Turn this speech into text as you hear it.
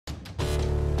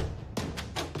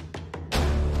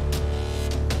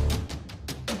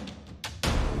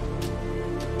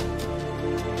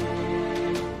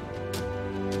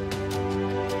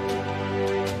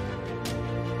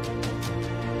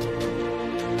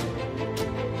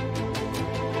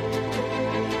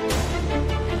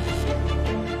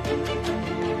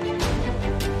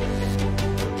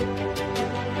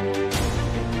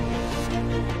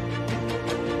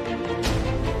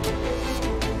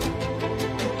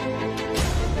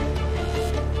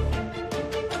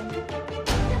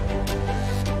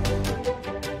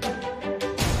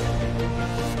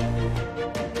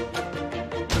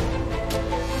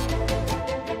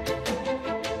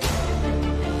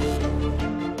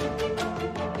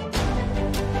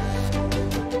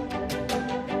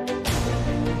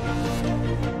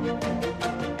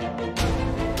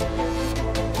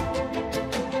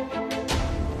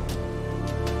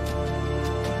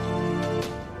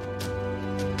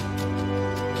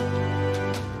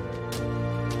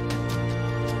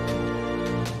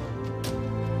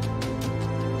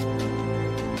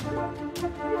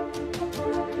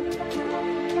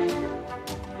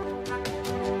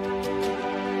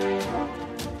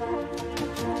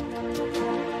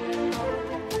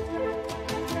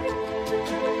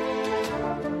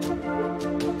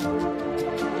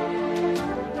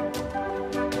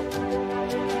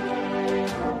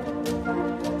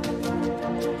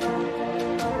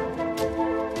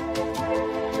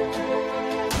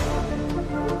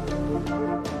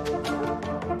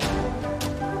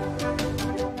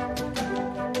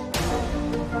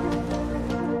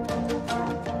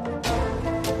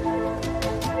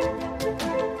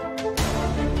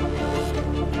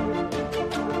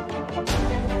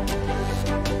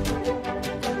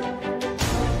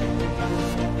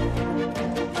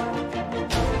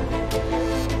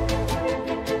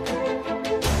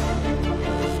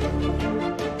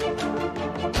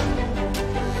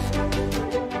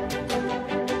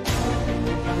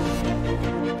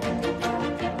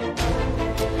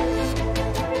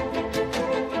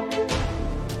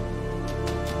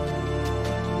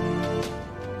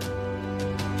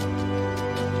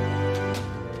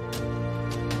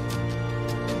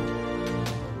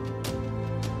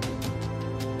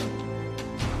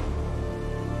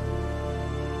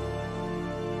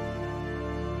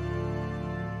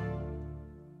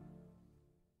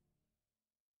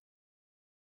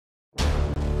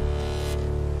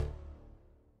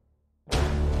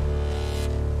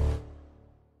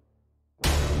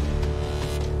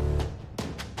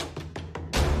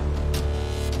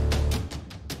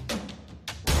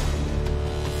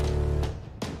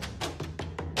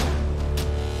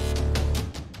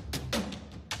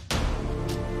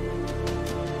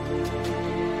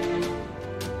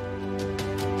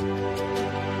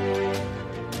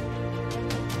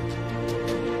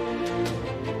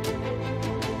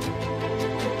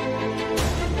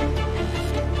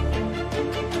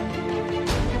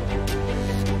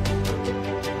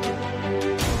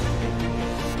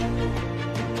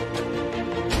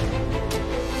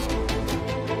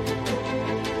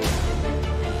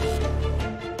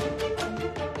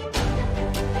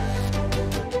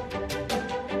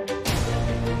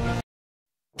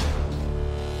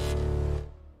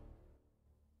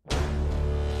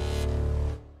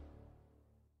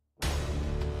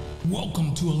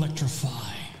Welcome to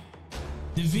Electrify,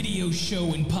 the video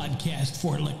show and podcast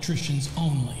for electricians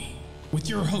only, with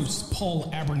your hosts Paul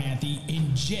Abernathy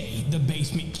and Jay the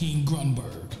Basement King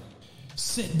Grunberg.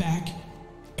 Sit back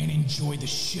and enjoy the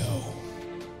show.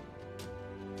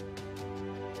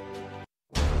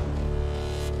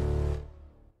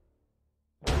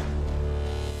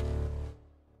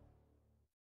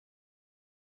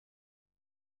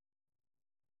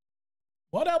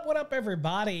 What up,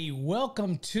 everybody?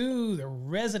 Welcome to the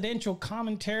Residential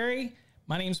Commentary.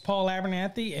 My name's Paul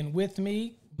Abernathy, and with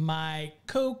me, my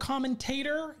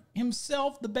co-commentator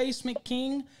himself, the Basement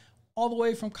King, all the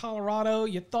way from Colorado.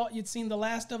 You thought you'd seen the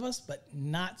last of us, but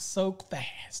not so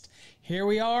fast. Here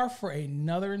we are for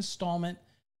another installment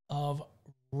of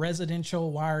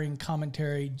Residential Wiring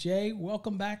Commentary. Jay,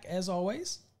 welcome back as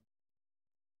always.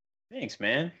 Thanks,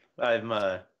 man.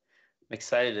 I'm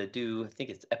excited to do, I think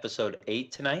it's episode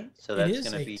 8 tonight. So that's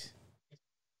going to be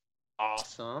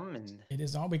awesome. And it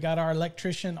is all. We got our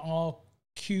electrician all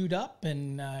queued up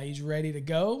and he's ready to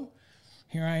go.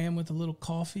 Here I am with a little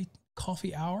coffee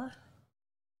hour.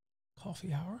 I've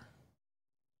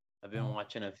been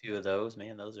watching a few of those,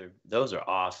 man. Those are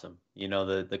awesome. You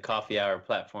know, the coffee hour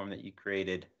platform that you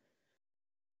created.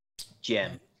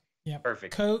 Gem. Yeah.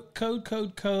 Perfect. Code.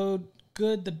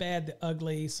 Good, the bad, the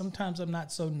ugly. Sometimes I'm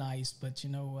not so nice, but you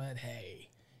know what? Hey,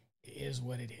 it is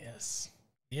what it is.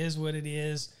 It is what it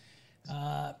is.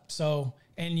 And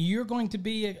you're going to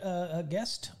be a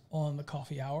guest on the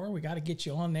coffee hour. We got to get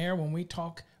you on there when we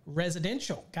talk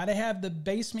residential. Got to have the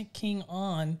Basement King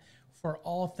on for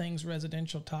all things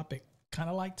residential topic, kind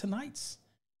of like tonight's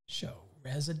show,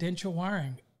 residential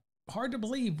wiring. Hard to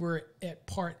believe we're at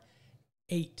part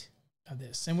 8 of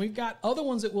this, and we've got other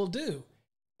ones that we'll do.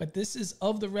 But this is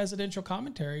of the residential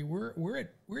commentary. We're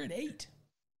at 8.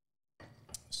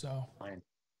 So, fine.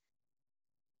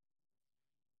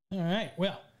 All right.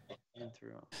 Well,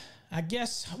 I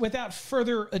guess without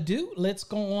further ado, let's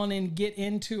go on and get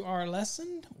into our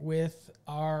lesson with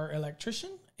our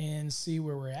electrician and see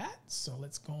where we're at. So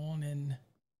let's go on and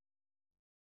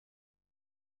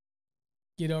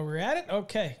get over at it.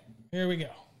 Okay, here we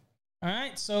go. All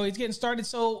right, so he's getting started.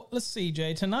 So let's see,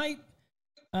 Jay. Tonight,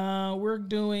 he's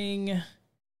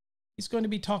going to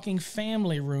be talking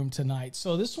family room tonight.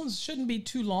 So this one shouldn't be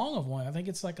too long of one. I think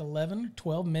it's like 11 or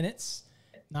 12 minutes.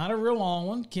 Not a real long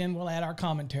one. Ken will add our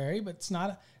commentary, but it's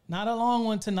not a long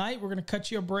one tonight. We're going to cut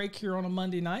you a break here on a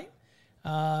Monday night.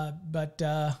 But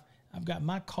I've got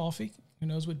my coffee. Who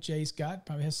knows what Jay's got?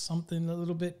 Probably has something a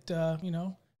little bit, Oh,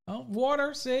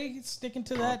 water. See, it's sticking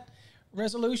to that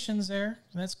resolutions there.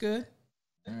 That's good.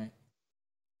 All right.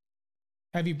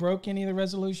 Have you broke any of the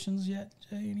resolutions yet,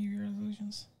 Jay? Any of your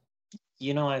resolutions?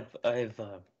 You know, I've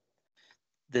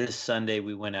this Sunday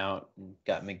we went out and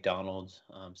got McDonald's.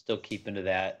 Still keeping to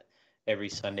that. Every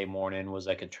Sunday morning was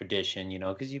like a tradition, you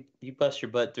know, because you bust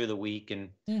your butt through the week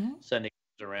and Sunday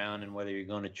comes around, and whether you're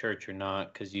going to church or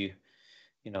not, because you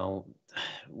know,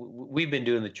 we've been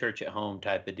doing the church at home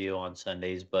type of deal on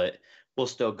Sundays, but we'll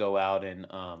still go out and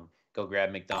go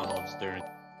grab McDonald's during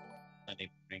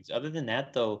Sunday mornings. Other than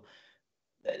that, though,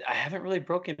 I haven't really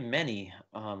broken many.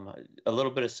 A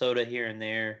little bit of soda here and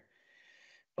there,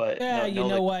 but yeah, you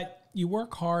know what? You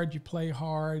work hard, you play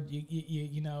hard.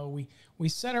 You know, we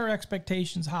set our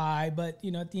expectations high, but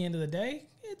you know, at the end of the day,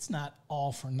 it's not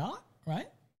all for naught, right?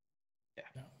 Yeah.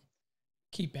 No.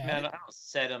 Keep at it. I don't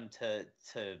set them to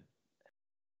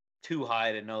too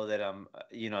high to know that I'm,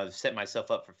 set myself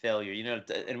up for failure. You know,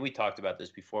 and we talked about this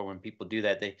before. When people do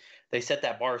that, they set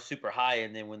that bar super high,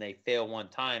 and then when they fail one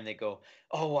time, they go,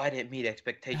 "Oh, I didn't meet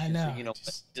expectations." I know. So, you know,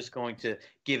 just going to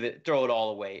throw it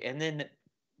all away, and then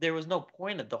there was no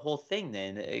point of the whole thing.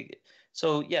 Then,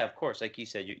 so yeah, of course, like you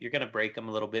said, you're going to break them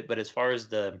a little bit. But as far as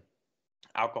the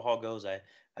alcohol goes,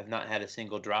 I've not had a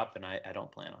single drop, and I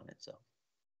don't plan on it. So,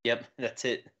 yep, that's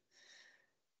it.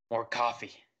 More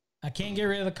coffee. I can't get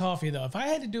rid of the coffee, though. If I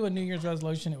had to do a New Year's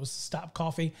resolution, it was to stop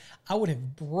coffee. I would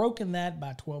have broken that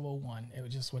by 12:01. It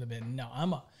just would have been, no,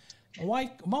 my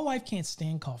wife can't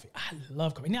stand coffee. I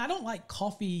love coffee. Now, I don't like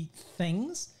coffee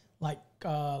things like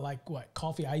what?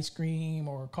 Coffee ice cream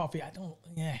or coffee. I don't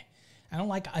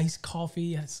like iced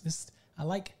coffee. I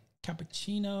like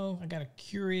cappuccino. I got a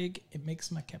Keurig. It makes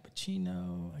my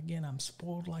cappuccino. Again, I'm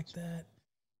spoiled like that.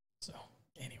 So,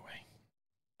 anyway.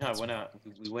 No,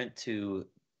 we went to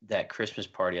that Christmas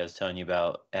party I was telling you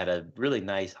about at a really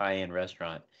nice high-end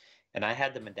restaurant, and I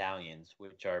had the medallions,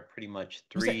 which are pretty much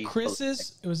 3. Was it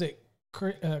Chris's? Was it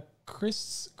Chris?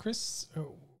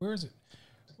 Where is it?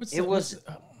 What's it?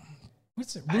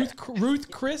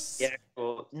 Ruth Chris? Yeah.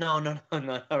 Well, no, not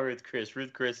Ruth Chris.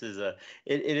 Ruth Chris is it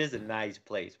is a nice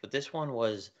place, but this one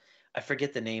was I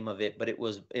forget the name of it, but it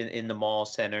was in the mall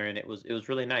center, and it was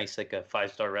really nice, like a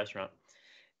 5-star restaurant.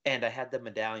 And I had the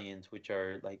medallions, which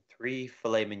are like three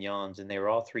filet mignons, and they were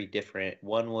all three different.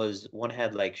 One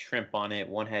had like shrimp on it,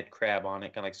 one had crab on it,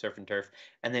 kind of like surf and turf,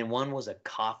 and then one was a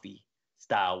coffee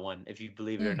style one, if you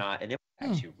believe it or Mm. not, and it was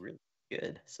Mm. actually really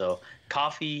good. So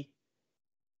coffee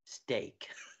steak.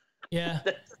 Yeah.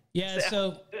 Yeah. Sounds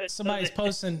So good, somebody's doesn't it?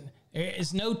 posting,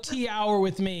 it's no tea hour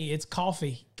with me. It's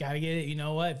coffee. Got to get it. You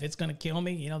know what? If it's going to kill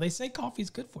me, they say coffee's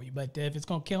good for you, but if it's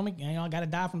going to kill me, I got to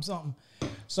die from something.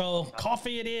 So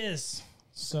coffee it is.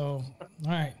 So,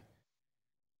 all right.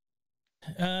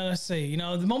 Let's see.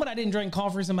 The moment I didn't drink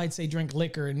coffee, somebody'd say drink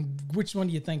liquor. And which one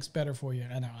do you think's better for you?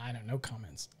 I don't know.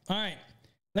 Comments. All right.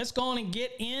 Let's go on and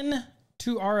get in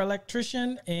to our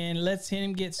electrician and let's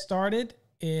him get started.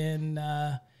 And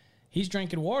he's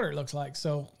drinking water, it looks like.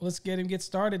 So let's get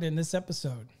started in this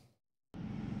episode.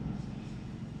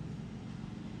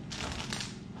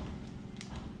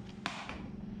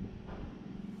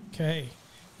 Okay.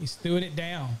 He's throwing it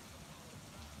down.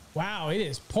 Wow, it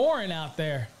is pouring out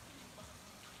there.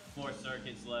 More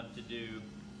circuits left to do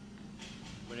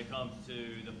when it comes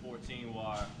to the 14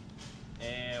 wire.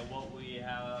 And what we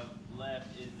have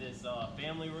left is this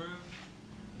family room.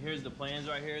 Here's the plans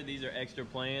right here. These are extra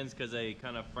plans because they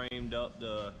kind of framed up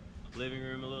the living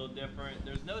room a little different.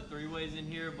 There's no three-ways in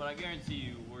here, but I guarantee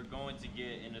you we're going to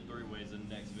get into three-ways in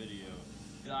the next video.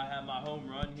 I have my home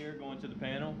run here going to the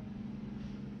panel.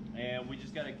 And we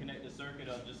just got to connect the circuit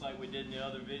up just like we did in the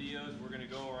other videos. We're going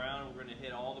to go around, we're going to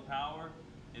hit all the power,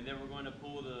 and then we're going to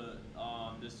pull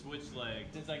the switch leg.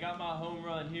 Since I got my home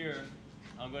run here,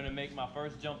 I'm going to make my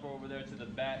first jumper over there to the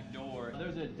back door.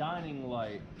 There's a dining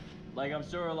light. Like, I'm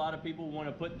sure a lot of people want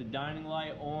to put the dining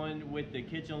light on with the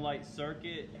kitchen light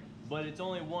circuit, but it's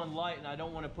only one light, and I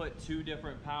don't want to put two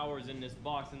different powers in this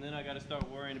box, and then I got to start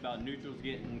worrying about neutrals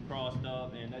getting crossed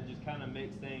up, and that just kind of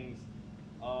makes things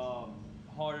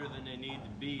harder than they need to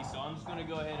be. So I'm just going to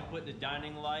go ahead and put the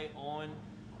dining light on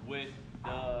with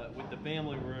the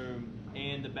family room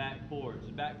and the back porch.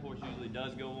 The back porch usually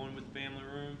does go on with the family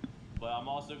room, but I'm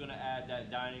also going to add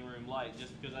that dining room light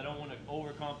just because I don't want to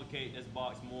overcomplicate this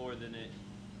box more than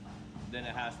it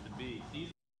has to be.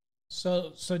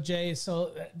 So Jay,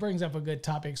 that brings up a good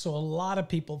topic. So a lot of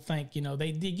people think,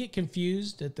 they get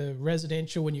confused at the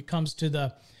residential when it comes to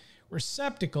the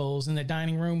receptacles in the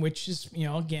dining room, which is,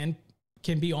 again,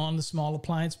 can be on the small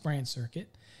appliance brand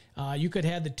circuit. You could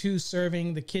have the two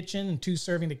serving the kitchen and two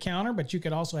serving the counter, but you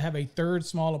could also have a third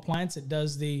small appliance that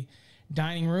does the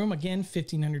dining room. Again,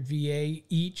 1500 VA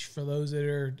each for those that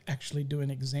are actually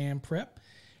doing exam prep.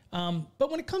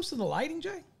 But when it comes to the lighting,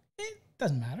 Jay, it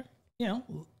doesn't matter.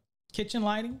 Kitchen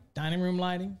lighting, dining room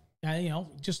lighting,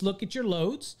 just look at your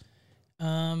loads.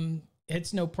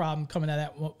 It's no problem coming out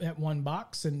of that one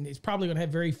box, and it's probably going to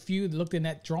have very few, looked in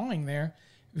that drawing there,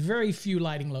 very few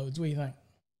lighting loads. What do you think?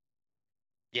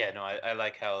 Yeah, no, I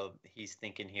like how he's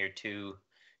thinking here too,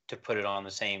 to put it on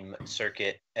the same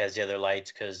circuit as the other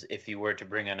lights, because if you were to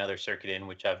bring another circuit in,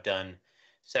 which I've done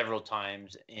several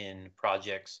times in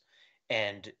projects,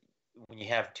 and when you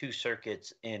have two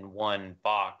circuits in one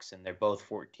box and they're both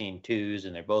 14.2s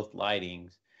and they're both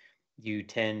lightings, you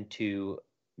tend to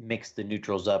mix the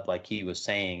neutrals up like he was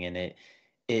saying, and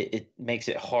it makes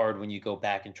it hard when you go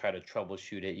back and try to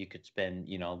troubleshoot it. You could spend,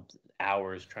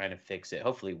 hours trying to fix it.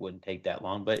 Hopefully it wouldn't take that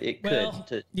long, but it could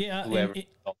to whoever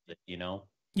solved it,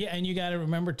 Yeah, and you got to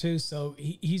remember too, so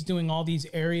he's doing all these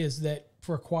areas that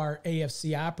require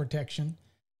AFCI protection.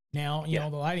 Now, you know,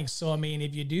 the lighting. So, I mean,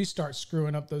 if you do start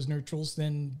screwing up those neutrals,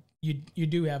 then you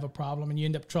do have a problem and you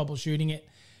end up troubleshooting it.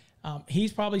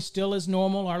 He's probably still as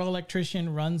normal. Our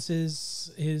electrician runs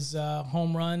his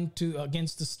home run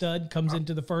against the stud, comes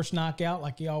into the first knockout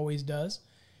like he always does.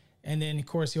 And then, of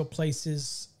course, he'll place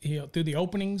through the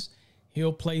openings,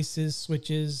 he'll place his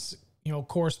switches,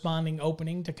 corresponding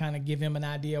opening to kind of give him an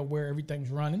idea of where everything's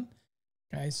running.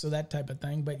 Okay, so that type of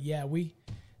thing. But yeah,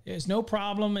 there's no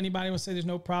problem. Anybody will say there's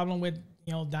no problem with,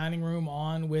 dining room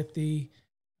on with the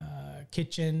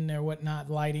kitchen or whatnot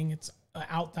lighting. It's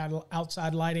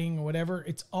outside lighting or whatever.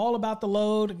 It's all about the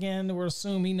load. Again, we'll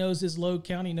assume he knows his load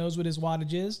count. He knows what his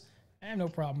wattage is. I have no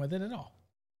problem with it at all.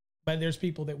 But there's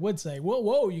people that would say,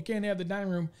 whoa, you can't have the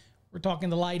dining room. We're talking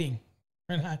the lighting.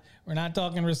 We're not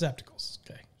talking receptacles.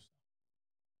 Okay.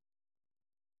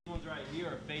 These ones right here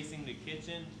are facing the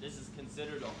kitchen. This is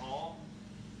considered a hall,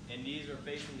 and these are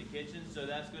facing the kitchen. So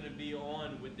that's going to be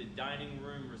on with the dining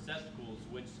room receptacles,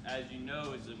 which, as you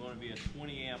know, is going to be a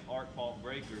 20 amp arc fault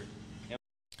breaker.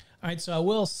 All right, so I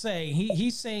will say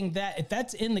he's saying that if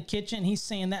that's in the kitchen, he's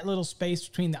saying that little space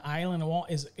between the aisle and the wall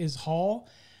is hall.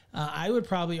 I would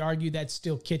probably argue that's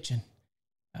still kitchen.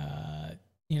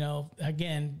 you know,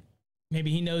 again, maybe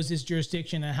he knows his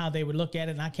jurisdiction and how they would look at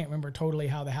it. And I can't remember totally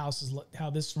how how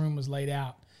this room was laid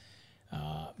out.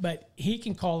 But he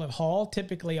can call it hall.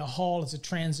 Typically a hall is a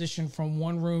transition from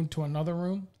one room to another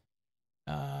room.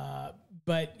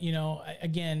 But you know,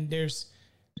 again,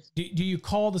 do you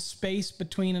call the space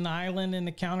between an island and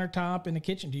the countertop in the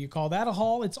kitchen? Do you call that a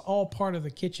hall? It's all part of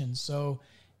the kitchen. So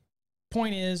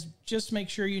point is, just make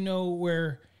sure you know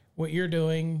what you're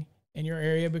doing in your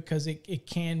area, because it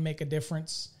can make a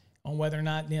difference on whether or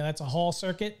not, you know, that's a hall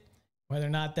circuit, whether or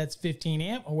not that's 15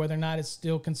 amp, or whether or not it's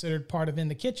still considered part of in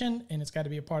the kitchen and it's got to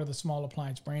be a part of the small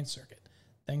appliance branch circuit.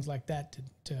 Things like that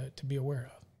to be aware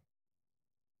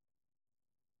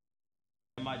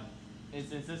of. And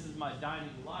since this is my dining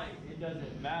light, it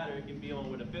doesn't matter. It can be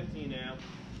on with a 15 amp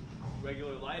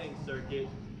regular lighting circuit,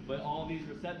 but all these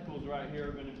receptacles right here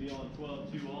are going to be on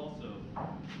 12.2 also.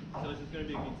 So it's just going to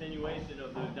be a continuation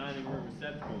of the dining room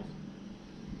receptacles.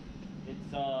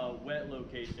 It's wet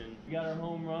location. We got our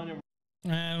home run.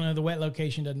 And I don't know, the wet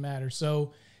location doesn't matter.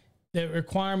 So the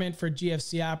requirement for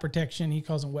GFCI protection, he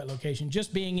calls it wet location.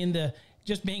 Just being in the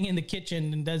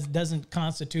kitchen doesn't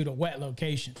constitute a wet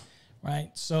location,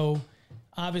 right? So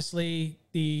obviously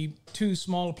the two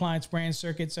small appliance branch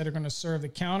circuits that are going to serve the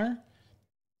counter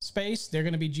space, they're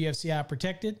going to be GFCI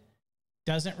protected.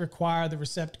 Doesn't require the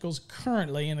receptacles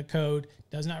currently in the code.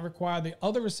 Does not require the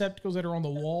other receptacles that are on the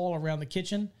wall around the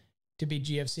kitchen to be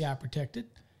GFCI protected.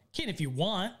 Can if you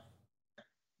want.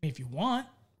 If you want,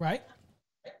 right?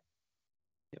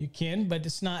 You can, but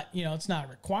it's not, you know, it's not a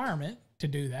requirement to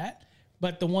do that.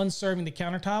 But the ones serving the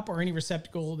countertop or any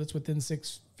receptacle that's within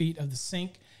 6 feet of the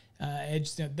sink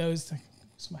edge, those,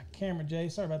 it's my camera, Jay.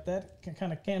 Sorry about that.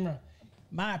 Kind of camera.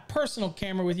 My personal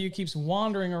camera with you keeps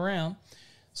wandering around.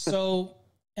 So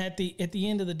at the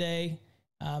end of the day,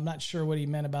 I'm not sure what he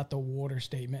meant about the water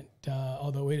statement,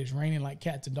 although it is raining like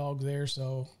cats and dogs there.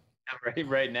 So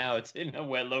right now it's in a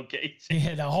wet location.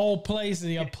 Yeah, the whole place,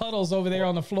 the puddles over there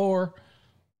on the floor.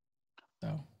 So,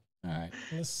 all right,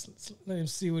 let's let him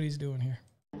see what he's doing here.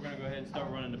 we're going to go ahead and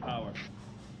start running the power.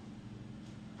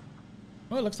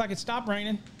 Well, it looks like it stopped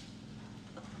raining.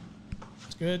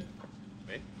 That's good.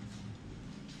 Right.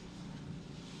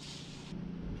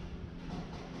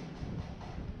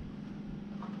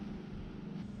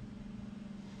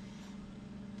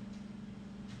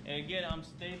 And again, I'm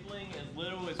stapling as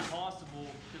little as possible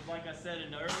because, like I said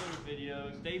in the earlier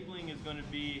video, stapling is going to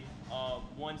be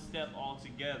one step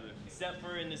altogether, except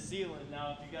for in the ceiling.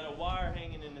 Now, if you got a wire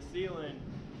hanging in the ceiling,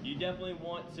 you definitely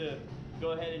want to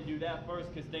go ahead and do that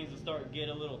first because things will start to get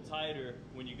a little tighter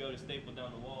when you go to staple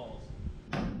down the walls.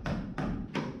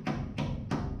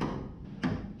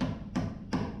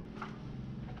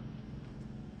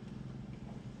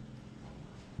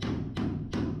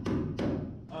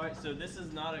 So this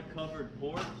is not a covered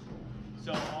porch,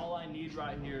 so all I need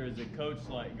right here is a coach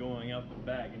light going out the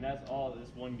back, and that's all this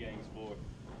one gang's for.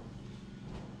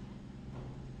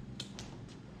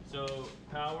 So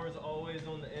power is always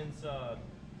on the inside.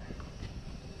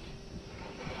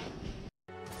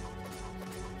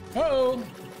 Uh-oh.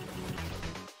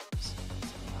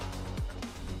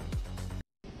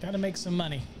 Gotta make some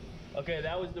money. Okay,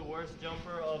 that was the worst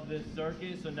jumper of this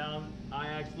circuit, so now I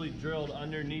actually drilled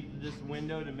underneath this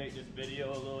window to make this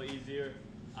video a little easier.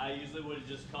 I usually would have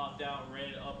just copped out and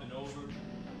ran it up and over.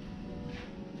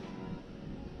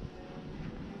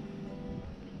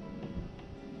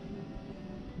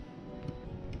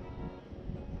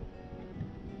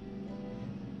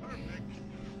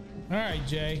 All right,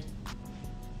 Jay.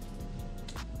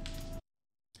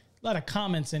 A lot of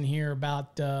comments in here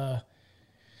about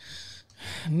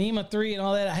NEMA 3 and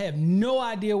all that. I have no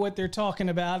idea what they're talking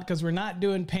about because we're not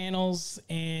doing panels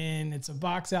and it's a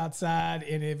box outside.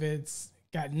 And if it's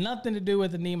got nothing to do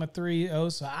with the NEMA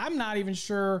 3.0, so I'm not even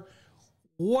sure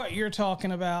what you're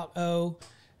talking about.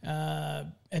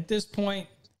 At this point,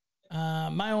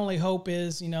 my only hope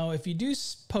is, you know, if you do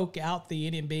poke out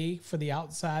the NMB for the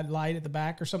outside light at the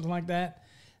back or something like that,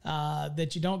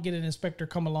 that you don't get an inspector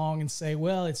come along and say,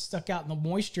 well, it's stuck out in the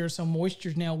moisture, so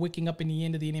moisture's now wicking up in the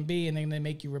end of the NMB, and then they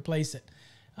make you replace it.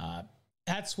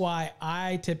 That's why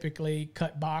I typically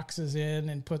cut boxes in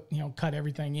and cut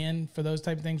everything in for those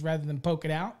type of things rather than poke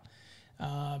it out.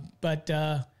 But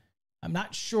I'm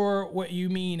not sure what you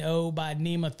mean, by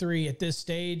NEMA 3 at this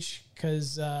stage,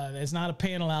 because there's not a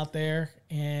panel out there,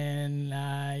 and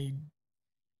I'm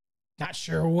not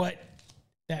sure what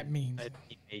that means.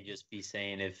 He may just be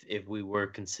saying if we were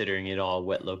considering it all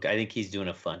wet look. I think he's doing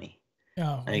a funny.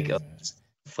 Oh, I think it's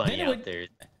funny out there.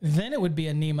 Then it would be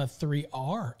a NEMA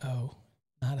 3R,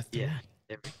 not a 3. Yeah,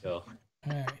 there we go.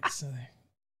 All right, so there.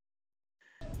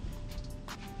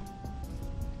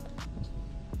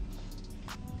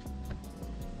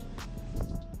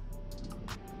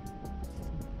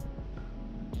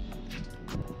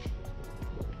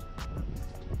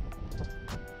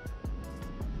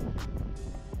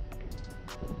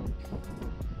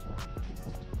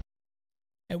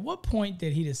 At what point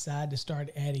did he decide to start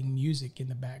adding music in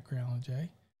the background, Jay?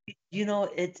 You know,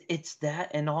 it's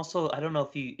that, and also I don't know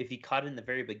if you caught it in the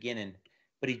very beginning,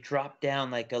 but he dropped down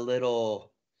like a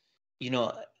little, you know,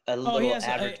 a Oh, he little has.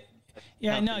 average.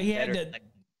 Yeah, no, he had better, the. like, you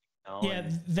know, Yeah,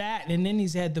 and- that, and then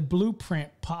he's had the blueprint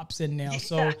pops in now.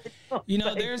 So, Yeah, you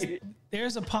know, like-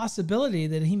 there's a possibility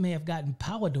that he may have gotten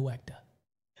Power Director.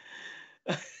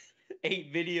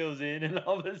 8 videos in, and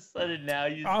all of a sudden now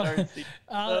you Oh, start seeing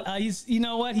stuff. he's, you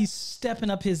know what? He's stepping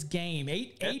up his game.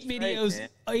 Eight That's right, videos, man.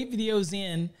 8 videos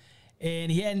in,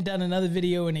 and he hadn't done another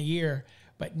video in a year.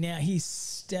 But now he's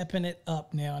stepping it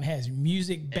up now and has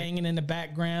music banging in the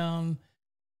background.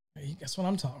 That's what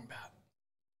I'm talking about.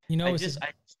 You know, I it's just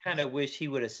kind of wish he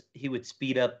would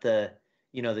speed up the,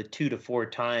 you know, the 2 to 4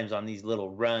 times on these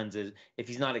little runs, as if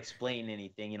he's not explaining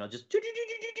anything, you know, just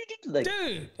like,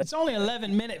 dude, it's only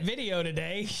 11-minute video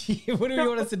today. What do you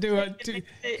want us to do?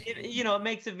 you know, it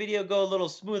makes the video go a little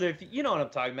smoother. If you know what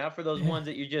I'm talking about, for those ones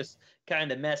that you're just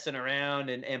kind of messing around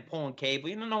and pulling cable.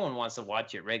 You know, no one wants to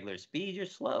watch you at regular speed. You're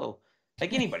slow.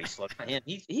 Like anybody's slow. Not him.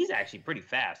 He's actually pretty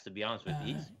fast, to be honest with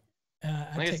you.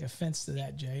 I take offense to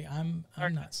that, Jay. I'm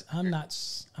not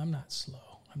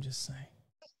slow. I'm just saying.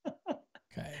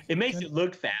 Okay. It makes it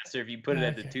look faster if you put it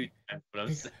at the 2 times. What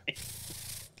I'm saying.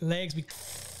 The legs be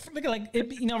look like it,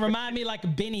 you know, remind me like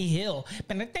Benny Hill.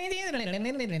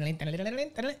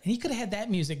 He could have had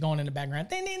that music going in the background.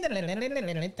 That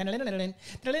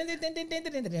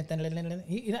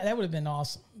would have been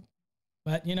awesome.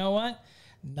 But you know what?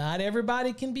 Not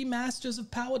everybody can be masters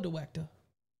of Power Director.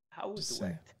 How was the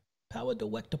wet? Power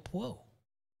Director Pro.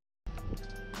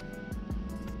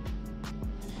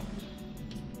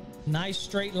 Nice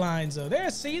straight lines though. There,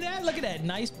 see that? Look at that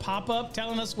nice pop-up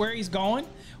telling us where he's going.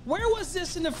 Where was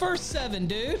this in the first 7,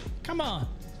 dude? Come on.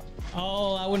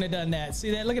 Oh, I wouldn't have done that.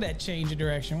 See that? Look at that change of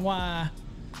direction. Why?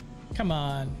 Come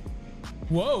on.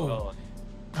 Whoa.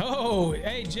 Oh,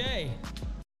 hey, Jay.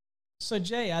 So,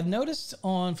 Jay, I've noticed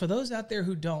for those out there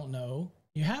who don't know,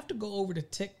 you have to go over to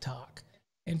TikTok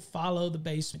and follow the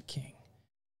Basement King.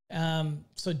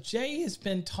 So Jay has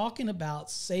been talking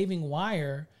about saving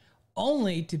wire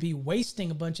only to be wasting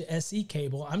a bunch of SE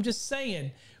cable. I'm just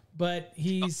saying, but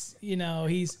he's jumping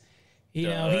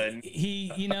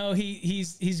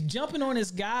on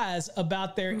his guys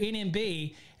about their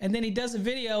NMB, and then he does a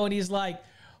video and he's like,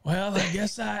 well, I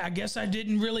guess I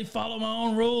didn't really follow my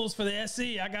own rules for the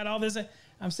SE. I got all this.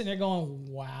 I'm sitting there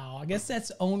going, wow, I guess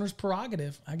that's owner's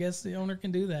prerogative. I guess the owner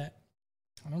can do that.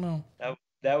 I don't know.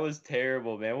 That was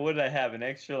terrible, man. What did I have? An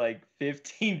extra like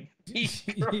 15 feet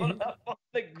thrown up on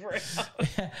the ground.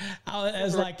 I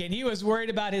was like, and he was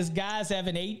worried about his guys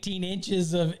having 18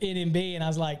 inches of NMB, and I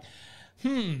was like,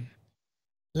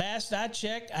 last I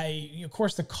checked, of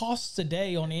course the costs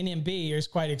today on NMB is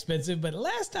quite expensive, but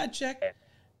last I checked,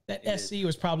 that SC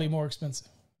was probably more expensive.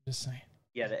 Just saying.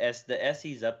 Yeah, the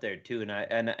SE's up there too,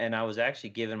 and I was actually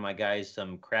giving my guys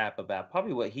some crap about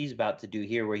probably what he's about to do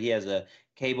here, where he has a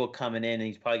cable coming in and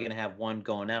he's probably going to have one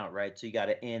going out, right? So you got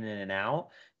to in and an out.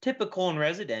 Typical in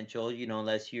residential, you know,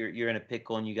 unless you're in a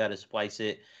pickle and you got to splice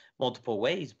it multiple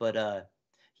ways. But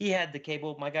he had the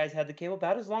cable. My guys had the cable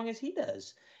about as long as he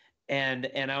does, and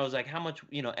I was like, how much,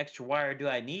 you know, extra wire do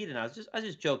I need? And I was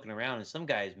just joking around. And some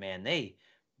guys, man,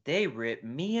 they ripped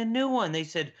me a new one. They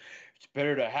said, it's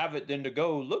better to have it than to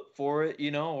go look for it,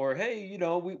 you know, or, hey, you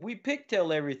know, we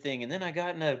pigtail everything. And then I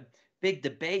got in a big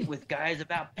debate with guys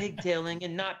about pigtailing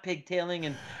and not pigtailing.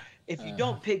 And if you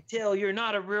don't pigtail, you're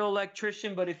not a real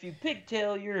electrician. But if you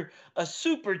pigtail, you're a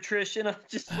supertrician. I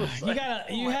just was like,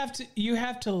 you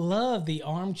have to love the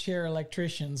armchair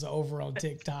electricians over on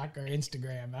TikTok or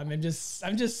Instagram. I'm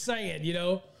just saying, you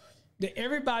know.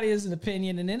 Everybody has an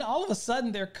opinion, and then all of a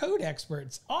sudden they're code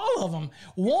experts. All of them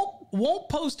won't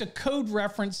post a code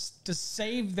reference to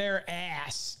save their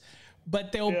ass,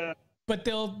 but they'll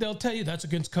tell you that's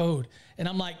against code, and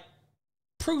I'm like,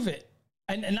 prove it,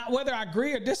 and not whether I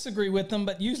agree or disagree with them,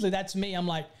 but usually that's me. I'm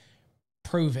like,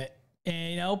 prove it,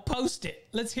 and you know, post it.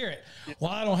 Let's hear it. Well,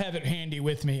 I don't have it handy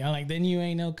with me. I'm like, then you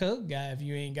ain't no code guy if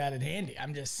you ain't got it handy.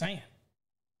 I'm just saying.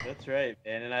 That's right,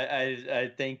 man. And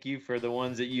I thank you for the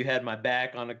ones that you had my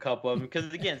back on a couple of them.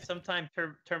 Because, again, sometimes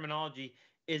terminology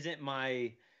isn't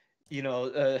my, you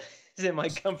know, isn't my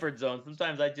comfort zone.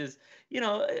 Sometimes I just, you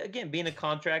know, again, being a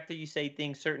contractor, you say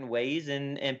things certain ways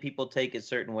and people take it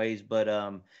certain ways. But,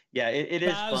 yeah, it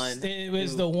is fun. It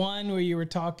was the one where you were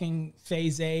talking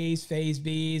phase A's, phase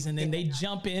B's, and then they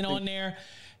jump in on there.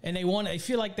 And they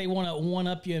feel like they want to one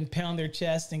up you and pound their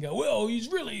chest and go, well, it's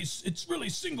really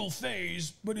single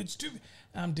phase, but it's two.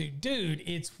 Dude,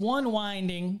 it's one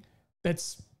winding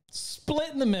that's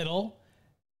split in the middle,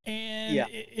 and Yeah.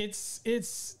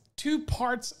 it's two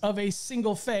parts of a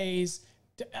single phase.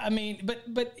 I mean,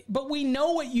 but we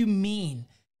know what you mean,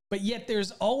 but yet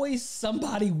there's always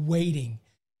somebody waiting.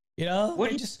 You know, What They're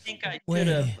do you just think I should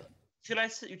waiting. have? Should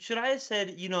I have said,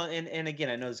 and again,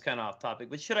 I know it's kind of off topic,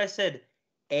 but should I have said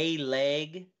A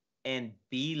leg and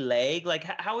B leg? Like,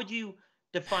 how would you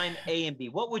define A and B?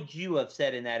 What would you have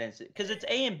said in that instance? Because it's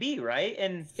A and B, right?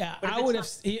 And Yeah, but if I it's would not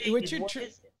have. A, What you're what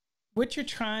is it? what you're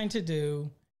trying to do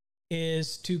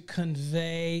is to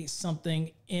convey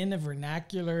something in a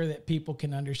vernacular that people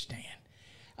can understand.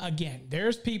 Again,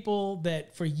 there's people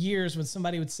that for years, when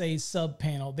somebody would say sub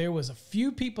panel, there was a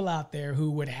few people out there who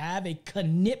would have a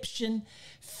conniption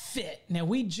fit. Now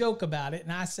we joke about it,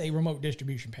 and I say remote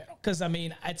distribution panel because I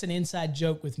mean it's an inside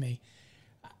joke with me.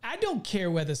 I don't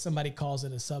care whether somebody calls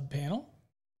it a sub panel.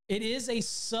 It is a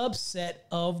subset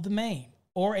of the main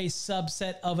or a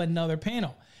subset of another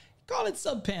panel. Call it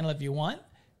sub panel if you want,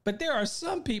 but there are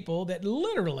some people that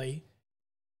literally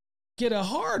get a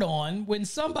hard on when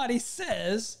somebody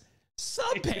says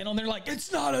sub panel and they're like,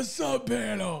 it's not a sub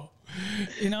panel,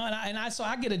 you know. So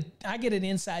I get an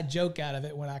inside joke out of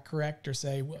it when I correct or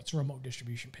say, well, it's a remote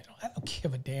distribution panel. I don't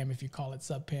give a damn if you call it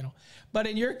sub panel, but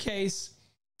in your case,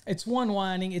 it's one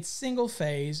winding, it's single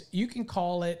phase. You can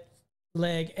call it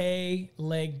leg A,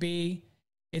 leg B.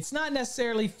 It's not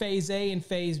necessarily phase A and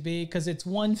phase B because it's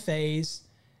one phase.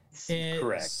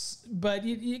 Correct. But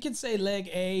you could say leg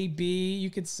A, B. You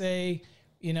could say,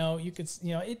 it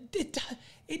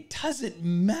doesn't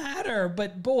matter.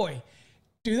 But boy,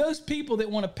 do those people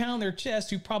that want to pound their chest,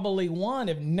 who probably one,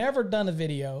 have never done a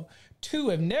video, two,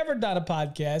 have never done a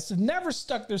podcast, have never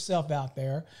stuck themselves out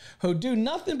there, who do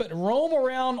nothing but roam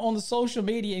around on the social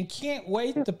media and can't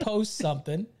wait to post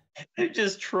something. They're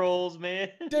just trolls, man.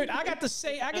 Dude, I get the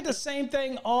same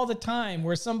thing all the time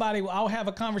where I'll have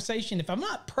a conversation. If I'm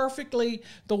not perfectly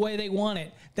the way they want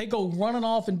it, they go running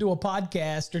off and do a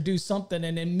podcast or do something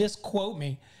and then misquote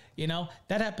me. You know,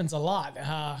 that happens a lot.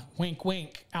 Wink,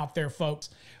 wink out there, folks.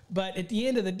 But at the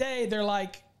end of the day, they're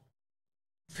like,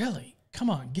 really? Come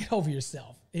on, get over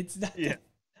yourself. It's that. Yeah.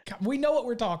 We know what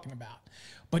we're talking about.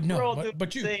 But no, we're all doing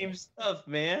but the you same stuff,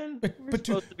 man. We're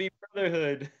supposed to be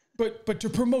brotherhood. But to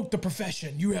promote the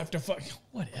profession, you have to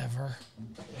whatever.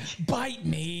 Bite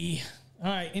me.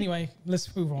 All right. Anyway,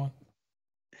 let's move on.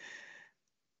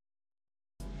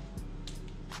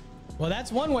 Well,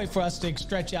 that's one way for us to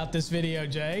stretch out this video,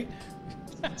 Jay.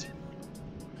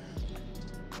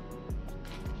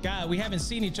 God, we haven't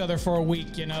seen each other for a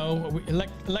week, you know.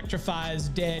 Electrify is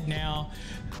dead now.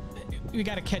 We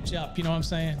got to catch up, you know what I'm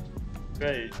saying?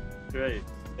 Right.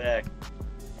 Back.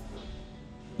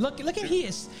 Look he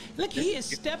has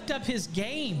stepped up his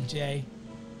game, Jay.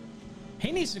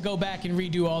 He needs to go back and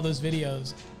redo all those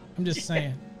videos. I'm just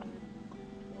saying.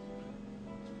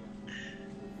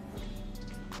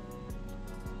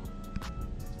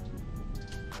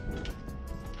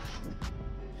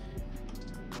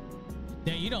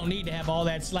 Now you don't need to have all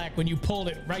that slack when you pulled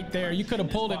it right there. You could have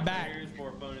pulled it back.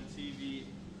 For phone and TV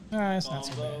That's not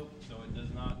so bad. So it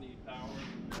does not need power.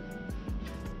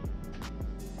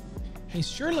 He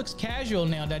sure looks casual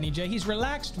now, doesn't he, Jay? He's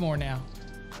relaxed more now.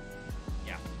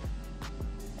 Yeah.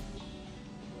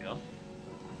 Yeah.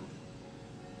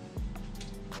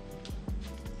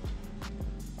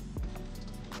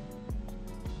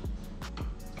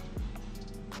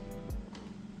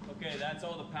 Okay, that's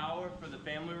all the power for the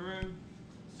family room.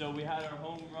 So we had our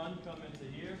home run come into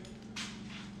here,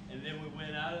 and then we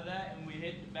went out of that and we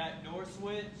hit the back door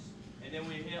switch, and then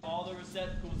we hit all the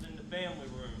receptacles in the family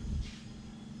room.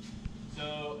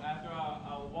 So after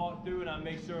I walk through and I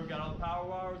make sure we got all the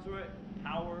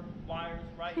power wires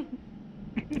right.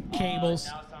 Cables.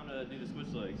 Now it's time to do the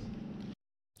switch legs.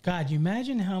 God, you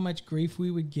imagine how much grief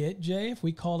we would get, Jay, if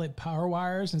we called it power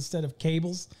wires instead of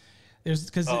cables.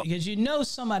 Because you know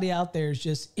somebody out there is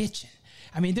just itching.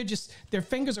 I mean, their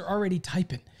fingers are already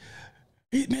typing.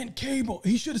 He meant cable.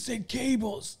 He should have said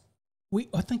cables.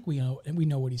 I think we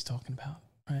know what he's talking about,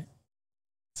 right?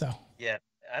 So yeah,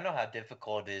 I know how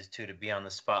difficult it is to be on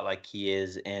the spot like he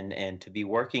is, and to be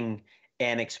working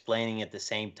and explaining at the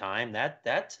same time.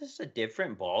 That's just a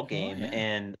different ball game. Oh, yeah.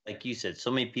 And like you said,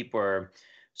 so many people are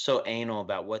so anal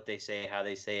about what they say, how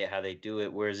they do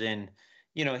it. Whereas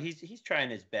he's trying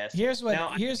his best. Here's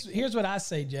what I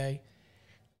say, Jay.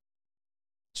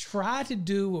 Try to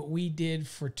do what we did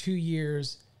for 2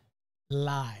 years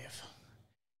live,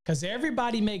 because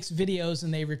everybody makes videos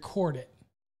and they record it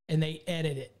and they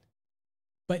edit it,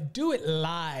 but do it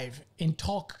live and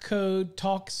talk code,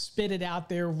 spit it out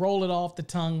there, roll it off the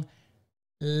tongue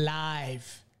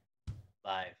live.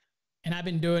 Live. And I've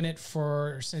been doing it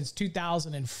since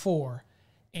 2004.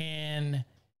 And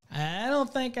I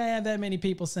don't think I have that many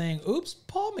people saying, oops,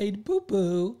 Paul made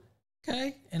boo-boo.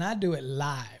 Okay. And I do it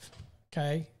live.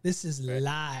 Okay. This is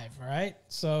live, right?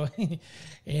 So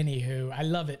anywho, I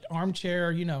love it.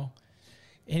 Armchair, you know,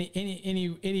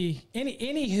 anywho,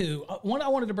 one I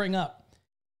wanted to bring up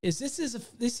is this says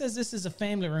this is a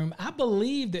family room. I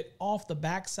believe that off the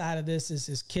backside of this is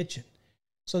his kitchen.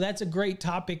 So that's a great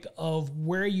topic of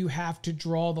where you have to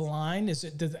draw the line. Is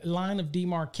it the line of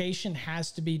demarcation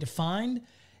has to be defined,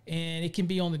 and it can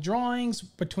be on the drawings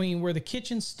between where the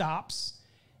kitchen stops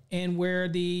and where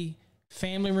the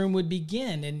family room would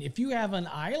begin. And if you have an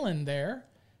island there,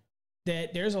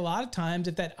 that there's a lot of times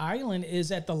that island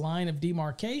is at the line of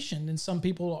demarcation, and some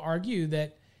people will argue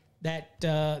that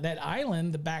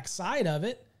island, the backside of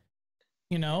it,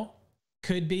 you know,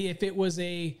 could be, if it was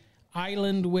a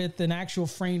island with an actual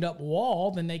framed up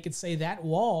wall, then they could say that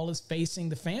wall is facing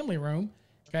the family room.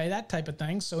 Okay, that type of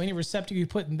thing. So any receptacle you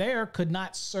put in there could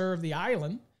not serve the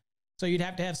island. So you'd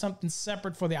have to have something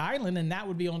separate for the island, and that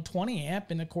would be on 20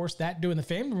 amp. And of course, that doing the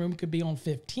family room could be on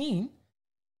 15.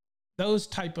 Those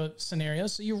type of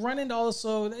scenarios. So you run into all this.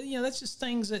 So, you know, that's just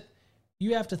things that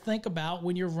you have to think about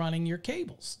when you're running your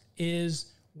cables, is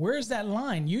where's that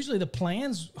line? Usually the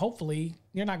plans, hopefully,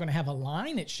 you're not going to have a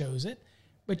line that shows it,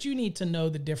 but you need to know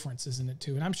the differences in it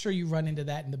too. And I'm sure you run into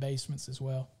that in the basements as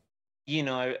well. You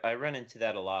know, I run into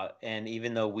that a lot. And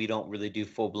even though we don't really do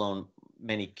full-blown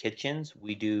many kitchens,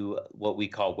 we do what we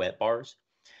call wet bars.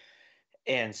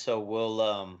 And so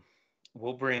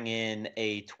we'll bring in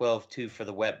a 12-2 for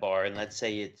the wet bar, and let's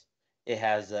say it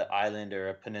has an island or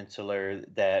a peninsular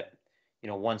that, you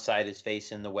know, one side is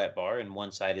facing the wet bar and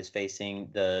one side is facing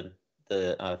the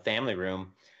family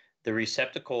room. The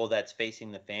receptacle that's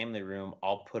facing the family room,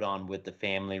 I'll put on with the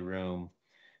family room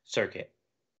circuit.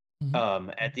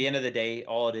 At the end of the day,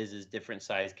 all it is different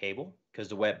size cable, because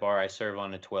the wet bar I serve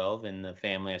on a 12 and the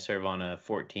family I serve on a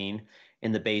 14.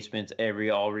 In the basements,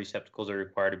 all receptacles are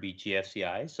required to be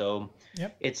GFCI. So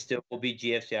it still will be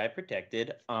GFCI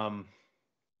protected. And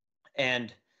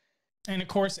of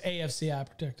course, AFCI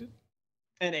protected.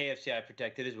 And AFCI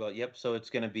protected as well. Yep. So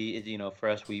it's going to be, you know, for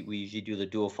us, we usually do the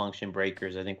dual function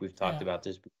breakers. I think we've talked about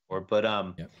this before, but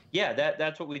yeah,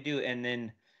 that's what we do. And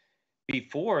then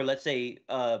before, let's say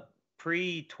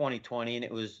pre 2020, and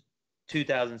it was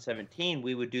 2017,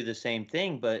 we would do the same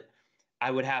thing, but I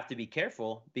would have to be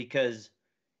careful, because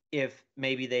if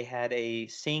maybe they had a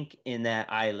sink in that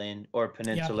island or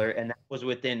peninsular and that was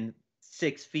within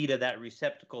 6 feet of that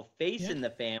receptacle facing the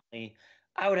family,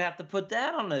 I would have to put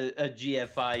that on a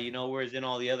GFI, you know, whereas in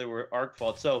all the other were arc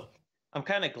faults. So I'm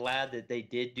kind of glad that they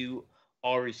did do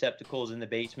all receptacles in the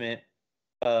basement,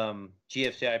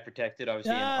 GFCI protected,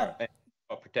 obviously, and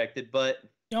protected. But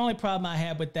the only problem I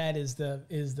have with that is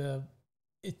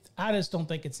I just don't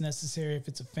think it's necessary if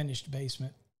it's a finished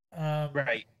basement.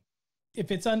 Right. If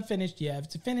it's unfinished, if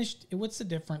it's finished, what's the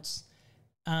difference?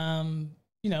 You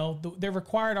know, they're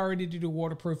required already to do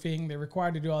waterproofing. They're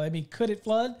required to do all that. I mean, could it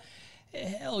flood?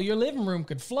 Hell, your living room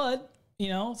could flood, you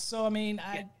know? So, I mean,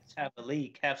 have a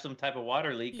leak, have some type of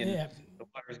water leak, and the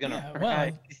water's going to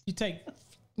well, you take,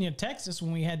 you know, Texas,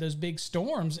 when we had those big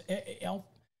storms,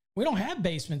 we don't have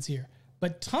basements here,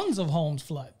 but tons of homes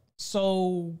flood.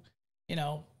 So, you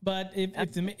know, but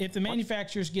if the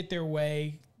manufacturers get their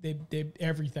way, they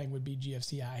everything would be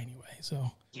GFCI anyway. So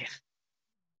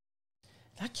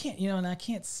I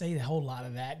can't say a whole lot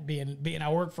of that being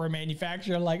I work for a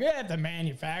manufacturer. Like, if the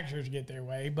manufacturers get their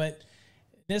way, but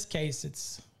in this case,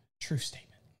 it's a true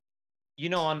statement. You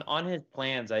know, on his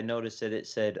plans, I noticed that it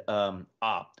said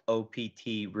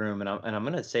OPT room, and I'm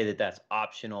going to say that that's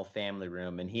optional family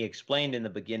room. And he explained in the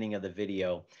beginning of the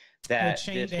video that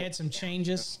they had some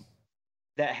changes.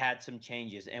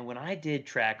 And when I did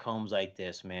track homes like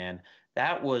this, man,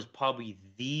 that was probably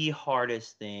the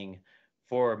hardest thing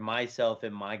for myself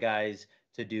and my guys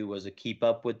to do, was to keep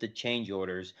up with the change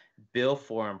orders, bill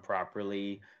for them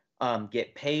properly,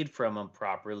 get paid from them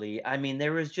properly. I mean,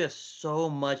 there was just so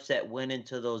much that went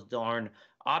into those darn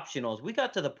optionals. We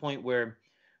got to the point where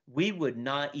we would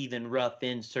not even rough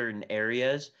in certain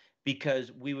areas,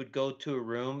 because we would go to a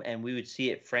room and we would see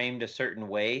it framed a certain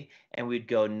way, and we'd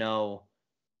go, no,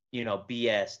 you know,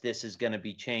 BS, this is going to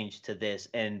be changed to this.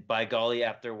 And by golly,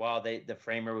 after a while, the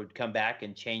framer would come back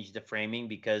and change the framing,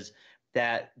 because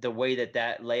the way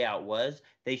that layout was,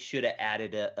 they should have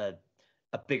added a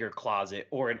bigger closet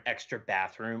or an extra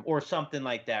bathroom or something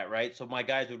like that, right? So my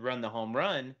guys would run the home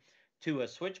run to a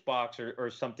switch box or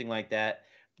something like that.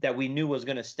 that we knew was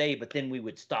going to stay, but then we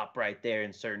would stop right there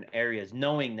in certain areas,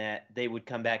 knowing that they would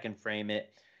come back and frame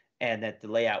it and that the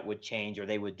layout would change or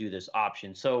they would do this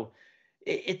option. So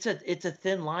it's a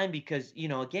thin line because, you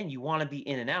know, again, you want to be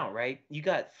in and out, right? You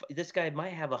got this guy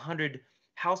might have 100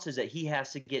 houses that he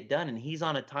has to get done, and he's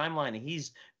on a timeline and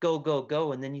he's go, go,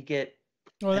 go. And then you get,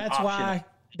 well,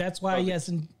 that's why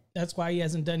he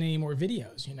hasn't done any more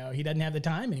videos. You know, he doesn't have the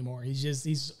time anymore.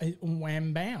 He's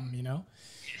wham, bam, you know?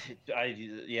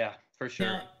 Yeah, for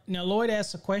sure. Now Lloyd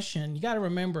asks a question. You got to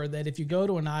remember that if you go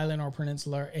to an island or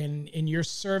peninsula and you're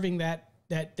serving that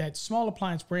small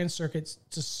appliance brand circuits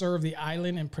to serve the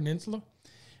island and peninsular,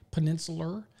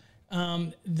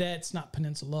 that's not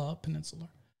peninsular.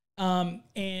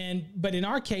 But in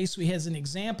our case, we has an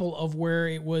example of where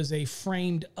it was a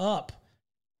framed up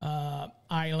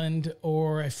island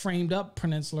or a framed up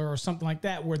peninsula or something like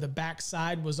that, where the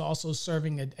backside was also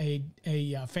serving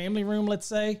a family room, let's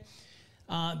say.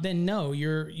 Then no,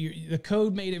 the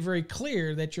code made it very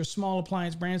clear that your small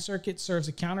appliance brand circuit serves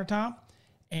a countertop,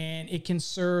 and it can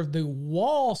serve the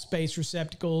wall space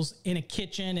receptacles in a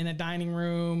kitchen, in a dining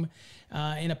room,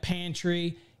 in a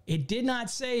pantry. It did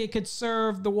not say it could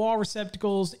serve the wall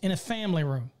receptacles in a family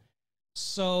room.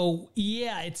 So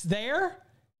yeah, it's there.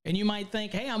 And you might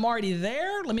think, hey, I'm already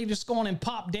there. Let me just go on and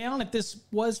pop down. If this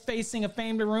was facing a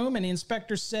family room and the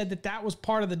inspector said that was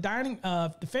part of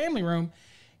the family room,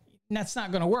 that's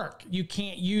not going to work. You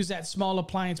can't use that small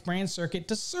appliance brand circuit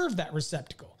to serve that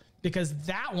receptacle, because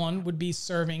that one would be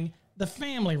serving the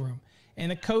family room. And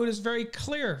the code is very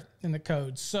clear in the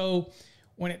code. So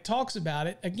when it talks about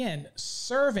it, again,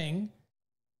 serving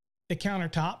the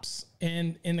countertops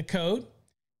in the code,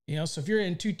 you know, so if you're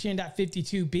in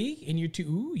 210.52b and you're in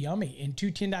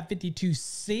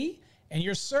 210.52c and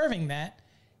you're serving that,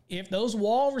 if those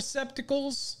wall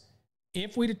receptacles,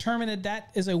 if we determine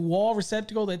that is a wall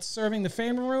receptacle that's serving the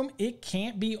family room, it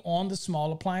can't be on the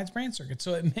small appliance brand circuit.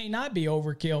 So it may not be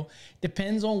overkill.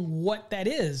 Depends on what that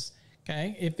is.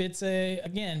 Okay. If it's a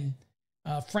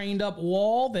framed up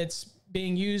wall that's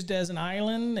being used as an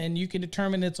island and you can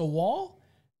determine it's a wall,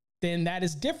 then that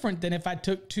is different than if I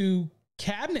took two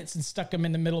cabinets and stuck them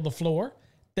in the middle of the floor.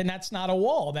 Then that's not a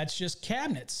wall. That's just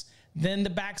cabinets. Then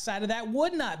the backside of that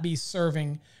would not be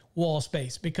serving wall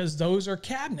space because those are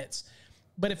cabinets.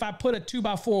 But if I put a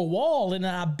 2x4 wall and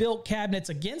then I built cabinets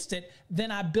against it, then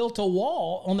I built a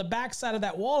wall on the backside of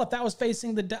that wall. If that was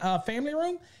facing the family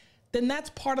room, then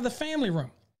that's part of the family room.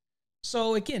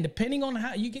 So again, depending on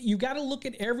how you got to look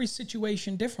at every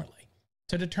situation differently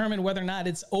to determine whether or not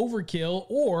it's overkill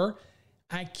or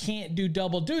I can't do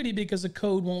double duty because the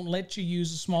code won't let you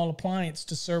use a small appliance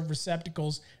to serve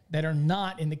receptacles that are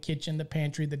not in the kitchen, the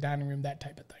pantry, the dining room, that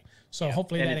type of thing. So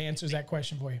hopefully that answers that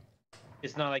question for you.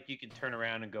 It's not like you can turn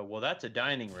around and go, well, that's a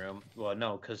dining room. Well,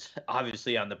 no, because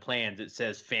obviously on the plans it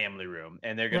says family room,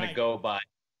 and they're going to go by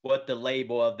what the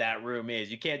label of that room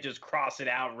is. You can't just cross it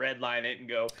out, redline it, and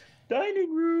go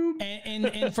dining room.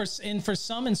 And for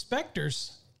some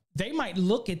inspectors, they might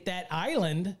look at that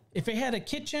island. If it had a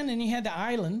kitchen and you had the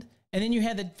island and then you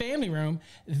had the family room,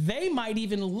 they might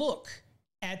even look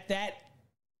at that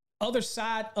other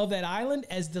side of that island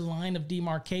as the line of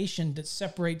demarcation that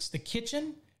separates the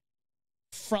kitchen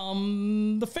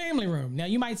from the family room. Now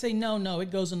you might say, no,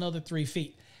 it goes another 3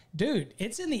 feet. Dude,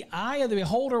 it's in the eye of the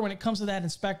beholder when it comes to that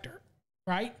inspector,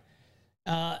 right?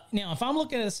 Now, if I'm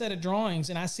looking at a set of drawings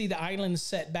and I see the island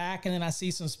set back and then I see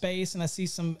some space and I see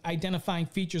some identifying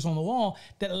features on the wall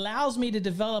that allows me to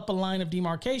develop a line of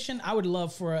demarcation, I would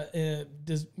love for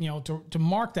to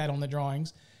mark that on the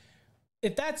drawings.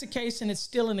 If that's the case and it's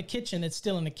still in the kitchen, it's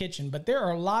still in the kitchen. But there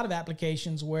are a lot of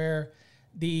applications where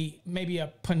maybe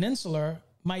a peninsula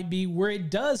might be where it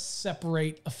does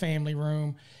separate a family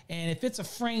room. And if it's a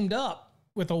framed up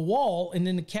with a wall and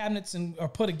then the cabinets are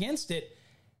put against it,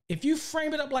 if you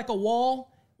frame it up like a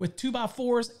wall with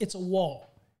 2x4s, it's a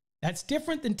wall. That's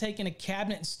different than taking a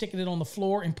cabinet and sticking it on the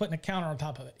floor and putting a counter on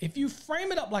top of it. If you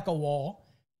frame it up like a wall,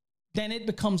 then it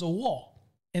becomes a wall.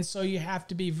 And so you have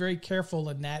to be very careful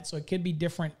in that. So it could be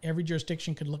different. Every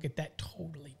jurisdiction could look at that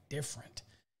totally different.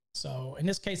 So in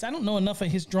this case, I don't know enough of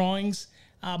his drawings,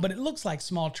 but it looks like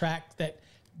small tract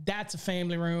that's a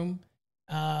family room.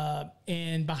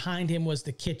 And behind him was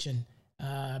the kitchen.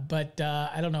 But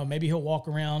I don't know, maybe he'll walk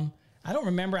around. I don't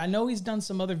remember. I know he's done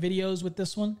some other videos with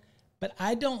this one, but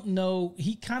I don't know.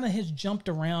 He kind of has jumped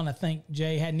around. I think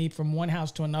Jay had need from one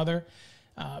house to another.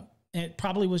 It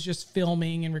probably was just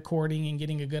filming and recording and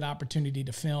getting a good opportunity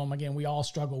to film. Again, we all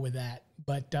struggle with that,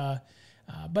 but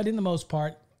in the most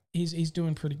part, he's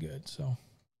doing pretty good. So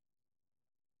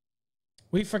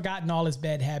we've forgotten all his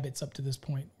bad habits up to this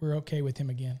point. We're okay with him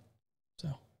again. So.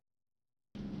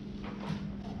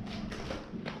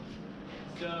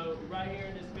 So right here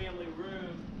in this family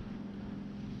room,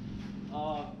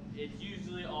 it's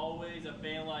usually always a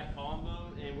fan-light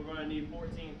combo, and we're gonna need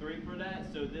 14.3 for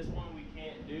that. So this one we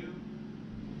can't do,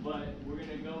 but we're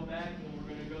gonna go back and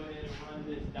we're gonna go ahead and run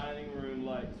this dining room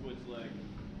light switch leg.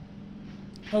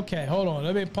 Okay, hold on.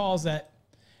 Let me pause that.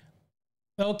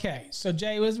 Okay, so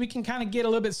Jay, as we can kind of get a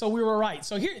little bit, so we were right.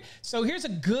 So here's a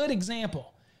good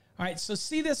example. All right, so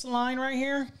see this line right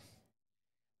here?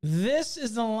 This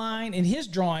is the line in his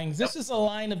drawings. This is a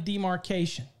line of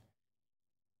demarcation.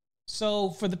 So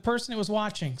for the person that was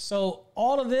watching, so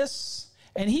all of this,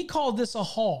 and he called this a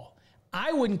hall.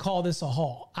 I wouldn't call this a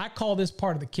hall. I call this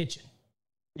part of the kitchen.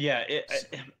 Yeah,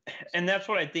 and that's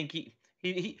what I think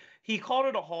he called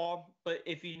it a hall, but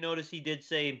if you notice, he did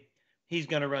say he's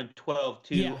going to run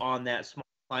 12-2 on that small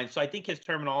line. So I think his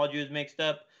terminology was mixed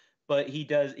up, but he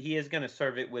is going to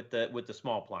serve it with the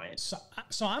small appliance.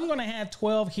 So I'm going to have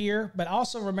 12 here, but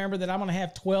also remember that I'm going to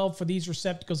have 12 for these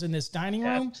receptacles in this dining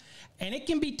room. And it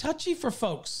can be touchy for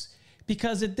folks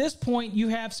because at this point you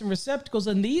have some receptacles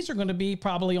and these are going to be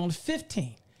probably on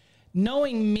 15.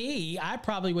 Knowing me, I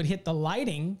probably would hit the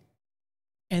lighting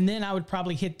and then I would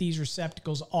probably hit these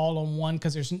receptacles all on one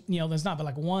because there's not but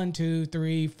like 1, 2,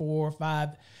 3, 4, 5,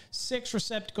 6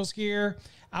 receptacles here.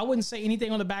 I wouldn't say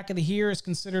anything on the back of the here is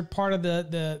considered part of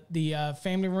the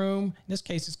family room. In this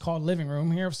case, it's called living room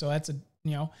here, so that's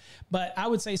but I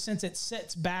would say since it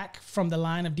sits back from the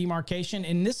line of demarcation,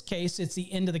 in this case, it's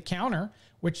the end of the counter,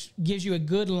 which gives you a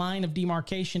good line of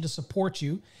demarcation to support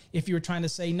you. If you were trying to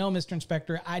say, no, Mr.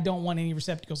 Inspector, I don't want any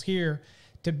receptacles here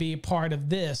to be a part of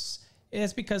this.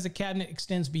 It's because the cabinet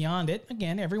extends beyond it.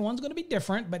 Again, everyone's going to be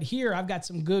different, but here I've got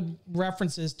some good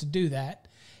references to do that.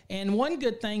 And one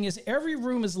good thing is every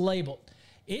room is labeled.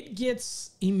 It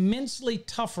gets immensely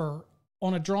tougher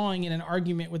on a drawing in an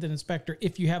argument with an inspector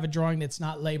if you have a drawing that's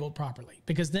not labeled properly,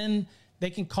 because then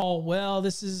they can call, well,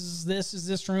 this is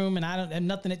this room, and I don't have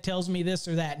nothing that tells me this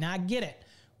or that. Now I get it.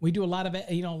 We do a lot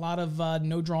of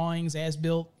no drawings, as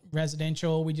built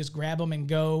residential. We just grab them and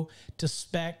go to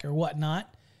spec or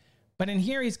whatnot. But in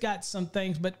here, he's got some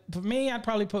things. But for me, I'd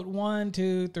probably put 1,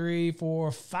 2, 3,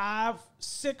 4, 5,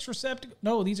 6 receptacles.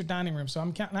 No, these are dining rooms, so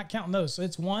I'm not counting those. So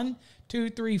it's 1, 2,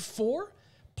 3, 4,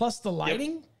 plus the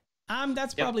lighting. Yep.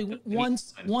 That's probably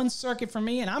one circuit for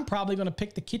me, and I'm probably going to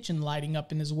pick the kitchen lighting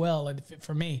up in as well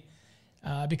for me,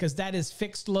 because that is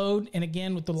fixed load. And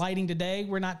again, with the lighting today,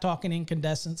 we're not talking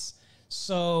incandescents.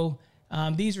 So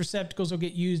these receptacles will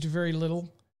get used very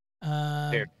little.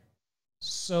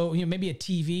 So, maybe a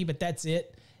TV, but that's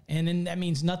it. And then that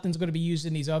means nothing's going to be used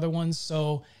in these other ones.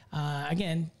 So,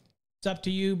 again, it's up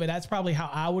to you, but that's probably how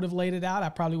I would have laid it out. I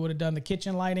probably would have done the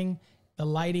kitchen lighting, the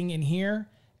lighting in here,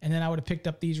 and then I would have picked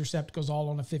up these receptacles all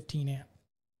on a 15 amp.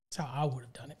 That's how I would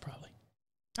have done it probably.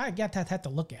 I have to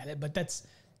look at it, but that's,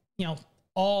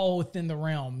 all within the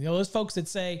realm. Those folks that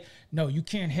say, no, you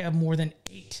can't have more than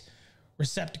 8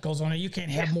 receptacles on it. You can't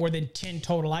have more than 10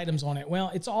 total items on it. Well,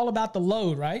 it's all about the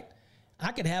load, right?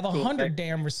 I could have 100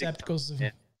 damn receptacles. Yeah.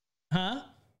 Huh?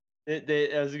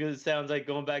 It sounds like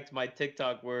going back to my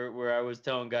TikTok where I was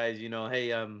telling guys,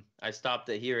 hey, I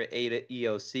stopped here at 8 at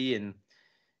EOC and,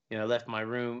 I left my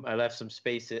room. I left some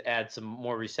space to add some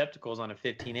more receptacles on a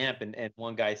 15 amp. And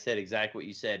one guy said exactly what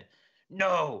you said.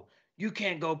 No, you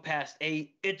can't go past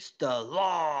 8. It's the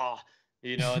law.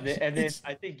 And then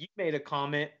I think you made a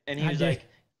comment and he was like,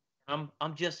 I'm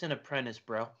just an apprentice,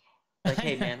 bro. Like,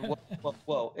 hey man,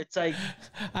 whoa. It's like,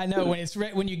 I know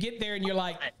when you get there and you're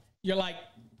like,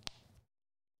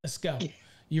 let's go.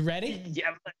 You ready?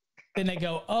 Yeah. Then they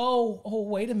go, oh,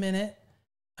 wait a minute.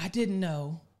 I didn't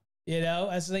know.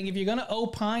 That's the thing. If you're going to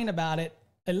opine about it,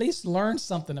 at least learn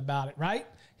something about it, right?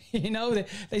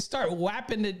 They start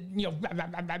whapping it, and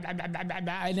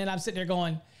then I'm sitting there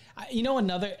going,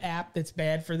 another app that's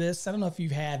bad for this. I don't know if you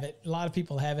have it. A lot of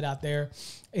people have it out there.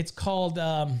 It's called,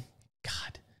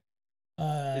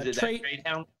 is it Trade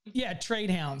Hound? Yeah, Trade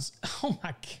Hounds. Oh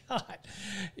my God.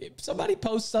 If somebody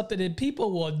posts something and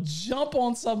people will jump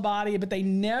on somebody, but they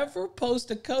never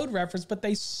post a code reference, but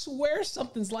they swear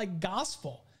something's like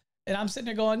gospel. And I'm sitting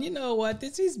there going, you know what?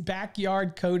 It's these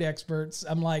backyard code experts.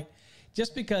 I'm like,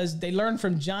 just because they learn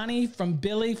from Johnny, from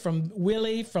Billy, from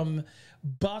Willie, from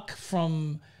Buck,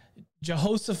 from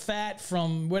Jehoshaphat,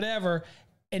 from whatever.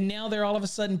 And now they're all of a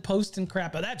sudden posting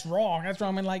crap. Oh, that's wrong. That's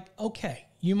wrong. I'm like, okay,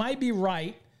 you might be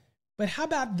right, but how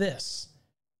about this?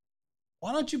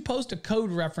 Why don't you post a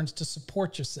code reference to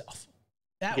support yourself?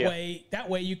 That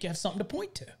way you can have something to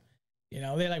point to.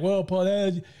 They're like, well, Paul,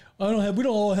 we don't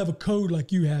all have a code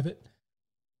like you have it.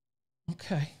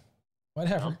 Okay,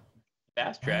 whatever.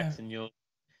 Fast tracks and you'll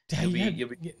You'll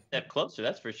be a step closer,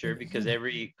 that's for sure, because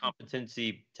every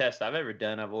competency test I've ever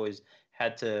done, I've always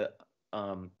had to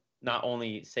not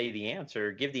only say the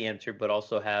answer, give the answer, but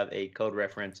also have a code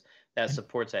reference that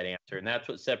supports that answer. And that's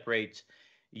what separates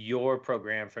your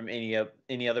program from any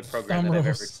other program that I've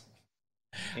ever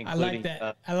done, I like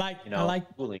that. I like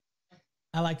schooling.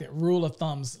 I like that. Rule of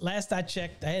thumbs. Last I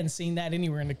checked, I hadn't seen that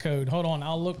anywhere in the code. Hold on,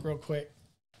 I'll look real quick.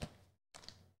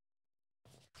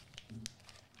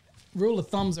 Rule of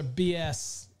thumbs are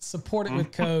BS. Support it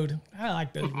with code. I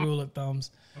like those rule of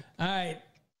thumbs. All right.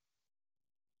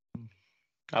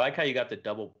 I like how you got the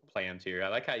double plans here. I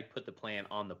like how you put the plan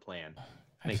on the plan.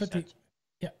 Makes sense.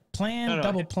 Plan,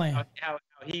 double plan. How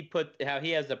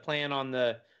he has the plan on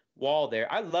the wall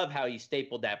there. I love how he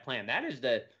stapled that plan.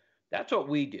 That's what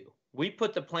we do. We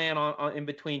put the plan on in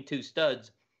between two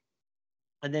studs,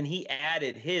 and then he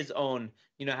added his own.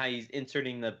 You know how he's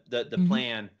inserting the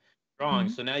plan drawing.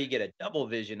 So now you get a double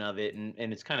vision of it, and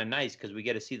it's kind of nice because we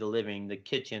get to see the living, the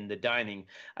kitchen, the dining.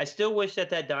 I still wish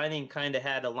that dining kind of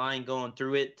had a line going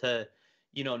through it to,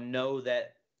 know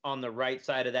that on the right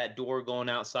side of that door going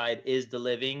outside is the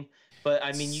living. But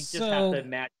I mean, you just have to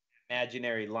imagine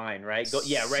imaginary line, right? There.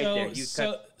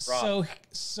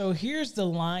 So here's the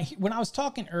line. When I was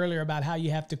talking earlier about how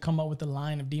you have to come up with a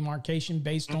line of demarcation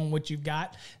based on what you've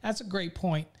got, that's a great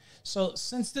point. So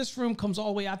since this room comes all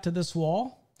the way out to this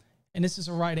wall, and this is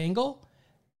a right angle,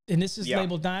 and this is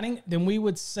labeled dining, then we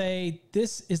would say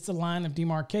this is the line of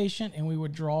demarcation, and we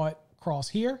would draw it across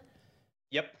here.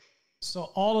 Yep.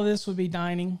 So all of this would be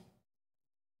dining.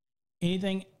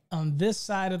 Anything on this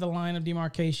side of the line of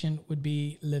demarcation would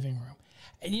be living room.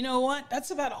 And you know what?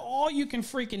 That's about all you can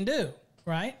freaking do,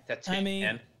 right? That's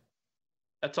man.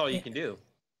 That's all you can do.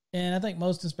 And I think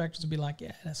most inspectors would be like,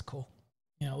 yeah, that's cool.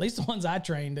 At least the ones I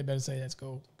trained, they better say that's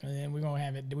cool. Because then we're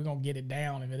going to get it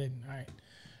down if it isn't. All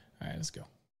right, let's go.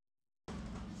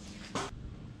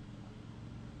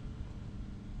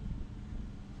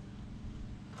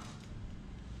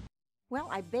 Well,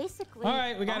 I basically... All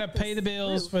right, we got to pay the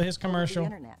bills for his commercial. The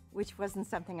internet, which wasn't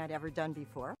something I'd ever done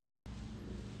before.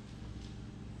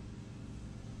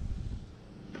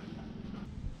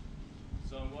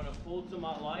 So I'm going to pull to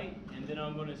my light, and then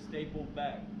I'm going to staple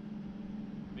back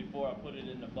before I put it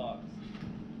in the box.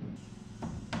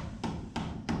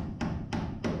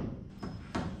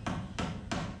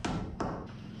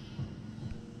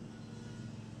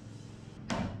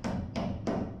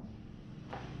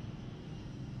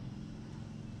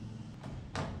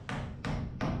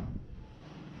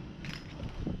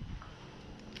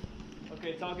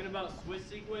 Okay, talking about switch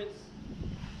sequence,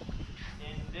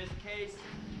 in this case,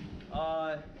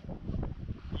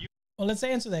 well, let's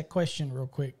answer that question real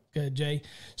quick, Jay.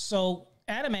 So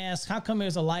Adam asked, how come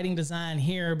there's a lighting design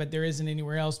here, but there isn't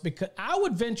anywhere else? Because I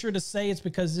would venture to say it's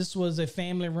because this was a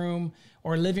family room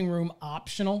or living room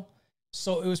optional.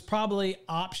 So it was probably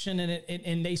option,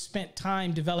 and they spent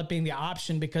time developing the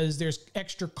option because there's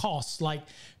extra costs like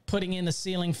putting in the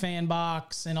ceiling fan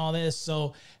box and all this.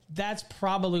 So that's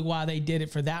probably why they did it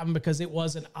for that one, because it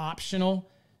wasn't optional.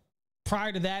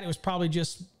 Prior to that, it was probably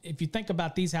just, if you think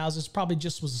about these houses, probably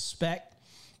just was a spec,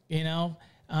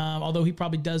 although he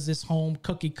probably does this home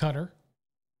cookie cutter.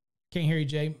 Can't hear you,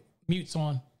 Jay. Mute's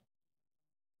on.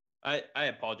 I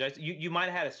apologize. You might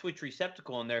have had a switch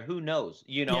receptacle in there. Who knows?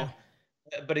 Yeah.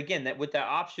 But again, with that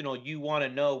optional, you want to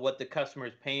know what the customer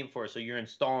is paying for. So you're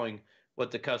installing what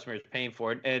the customer is paying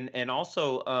for. And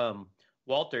also,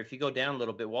 Walter, if you go down a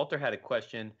little bit, Walter had a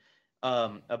question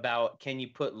about, can you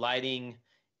put lighting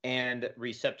and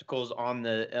receptacles on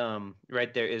the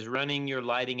right there? Is running your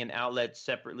lighting and outlets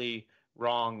separately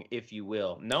wrong, if you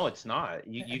will? No, it's not.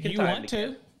 You can tie them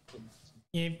together.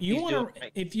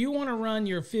 If you want to run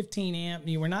your 15 amp,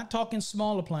 we're not talking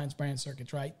small appliance branch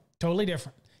circuits, right? Totally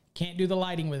different. Can't do the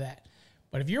lighting with that.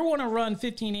 But if you want to run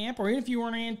 15 amp, or even if you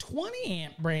want to run 20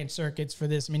 amp branch circuits for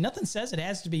this, nothing says it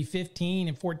has to be 15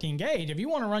 and 14 gauge. If you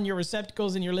want to run your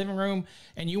receptacles in your living room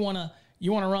and you want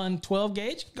to run 12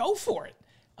 gauge, go for it.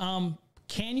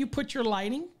 Can you put your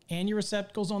lighting and your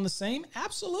receptacles on the same?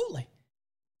 Absolutely.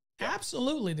 Yeah.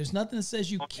 Absolutely. There's nothing that says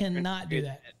you cannot do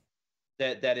that.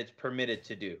 That it's permitted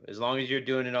to do, as long as you're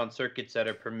doing it on circuits that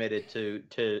are permitted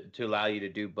to allow you to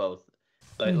do both.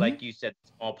 But like you said,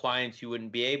 small appliance, you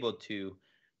wouldn't be able to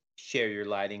share your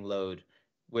lighting load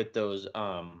with those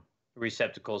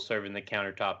receptacles serving the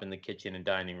countertop in the kitchen and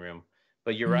dining room.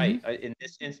 But you're right. In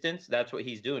this instance, that's what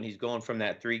he's doing. He's going from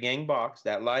that 3-gang box,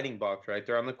 that lighting box right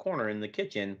there on the corner in the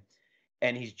kitchen,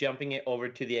 and he's jumping it over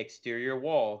to the exterior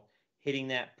wall, hitting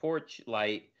that porch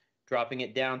light, dropping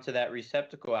it down to that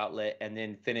receptacle outlet, and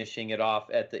then finishing it off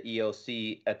at the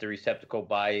EOC at the receptacle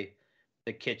by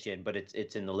the kitchen, but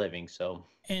it's in the living. So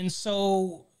And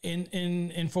so,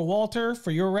 in for Walter,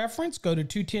 for your reference, go to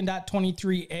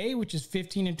 210.23a, which is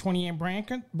 15 and 20 amp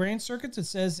brand circuits. It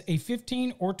says a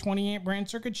 15 or 20 amp brand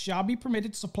circuit shall be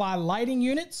permitted to supply lighting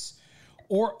units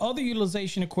or other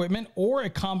utilization equipment or a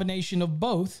combination of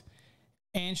both,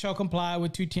 and shall comply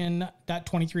with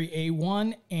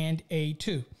 210.23a1 and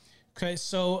a2. Okay,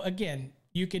 so again,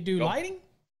 you could do lighting,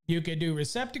 you could do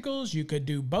receptacles, you could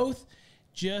do both.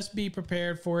 Just be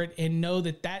prepared for it and know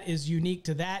that that is unique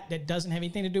to that. That doesn't have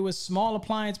anything to do with small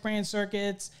appliance brand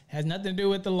circuits, has nothing to do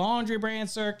with the laundry brand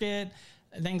circuit,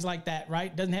 things like that,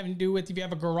 right? Doesn't have anything to do with, if you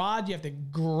have a garage, you have the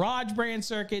garage brand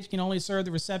circuit. You can only serve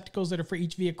the receptacles that are for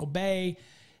each vehicle bay.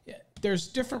 There's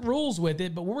different rules with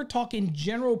it, but we're talking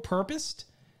general purpose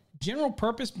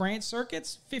branch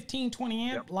circuits, 15,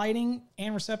 20 amp lighting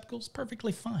and receptacles,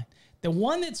 perfectly fine. The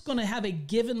one that's going to have a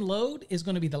given load is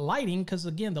going to be the lighting, because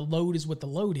again, the load is what the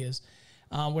load is,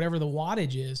 whatever the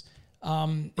wattage is.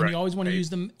 And you always want to use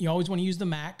them. You always want to use the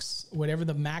max, whatever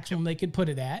the maximum they could put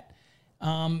it at.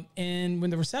 And when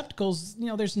the receptacles,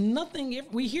 there's nothing.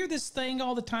 We hear this thing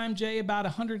all the time, Jay, about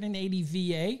 180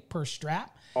 VA per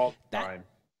strap. All the time.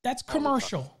 That's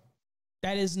commercial.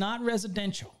 That is not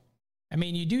residential. I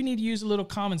mean, you do need to use a little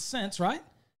common sense, right?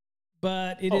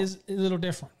 But it is a little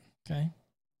different. Okay.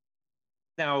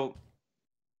 now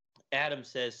Adam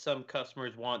says some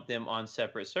customers want them on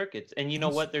separate circuits. And you know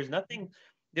what? There's nothing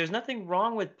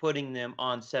wrong with putting them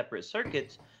on separate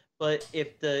circuits, but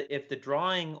if the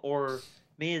drawing, or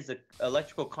me as an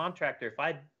electrical contractor, if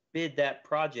I bid that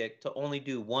project to only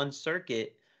do one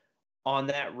circuit on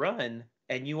that run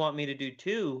and you want me to do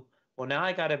two, well, now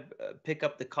I got to pick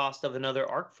up the cost of another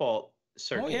arc fault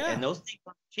circuit. And those things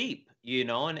aren't cheap,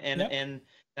 and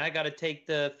I got to take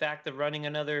the fact of running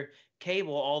another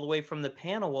cable all the way from the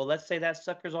panel. Well, let's say that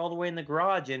sucker's all the way in the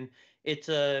garage and it's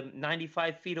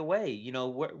 95 feet away.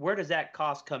 Where does that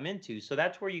cost come into? So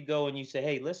that's where you go and you say,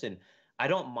 hey, listen, I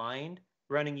don't mind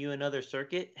running you another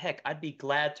circuit. Heck, I'd be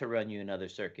glad to run you another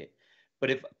circuit. But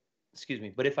if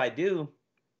I do,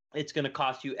 it's going to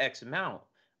cost you X amount.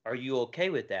 Are you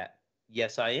okay with that?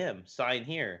 Yes, I am. Sign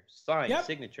here. Sign,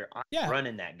 signature. I'm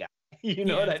running that guy. You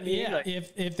know what I mean? Yeah,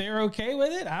 if they're okay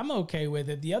with it, I'm okay with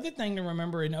it. The other thing to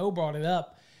remember, and O brought it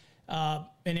up,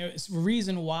 and it's the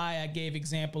reason why I gave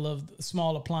example of the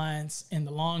small appliance and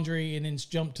the laundry and then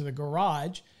jump to the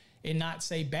garage and not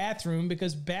say bathroom,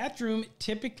 because bathroom,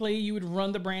 typically you would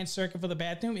run the branch circuit for the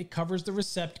bathroom. It covers the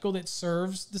receptacle that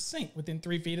serves the sink within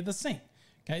 3 feet of the sink.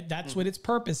 Okay, that's what its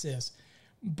purpose is.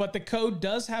 But the code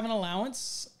does have an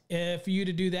allowance for you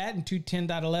to do that in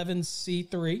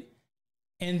 210.11c3.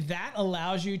 And that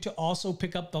allows you to also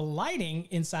pick up the lighting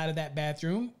inside of that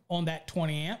bathroom on that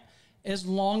 20 amp, as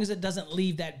long as it doesn't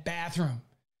leave that bathroom.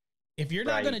 If you're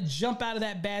not going to jump out of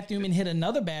that bathroom and hit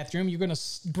another bathroom, you're going to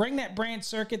bring that branch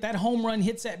circuit, that home run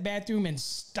hits that bathroom and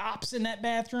stops in that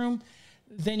bathroom,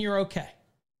 then you're okay.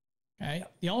 Okay.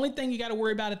 The only thing you got to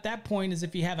worry about at that point is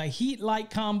if you have a heat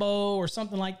light combo or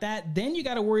something like that, then you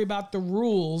got to worry about the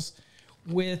rules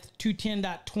with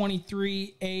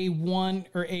 210.23A1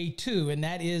 or A2, and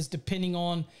that is depending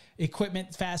on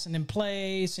equipment fastened in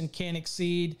place and can't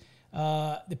exceed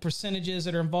the percentages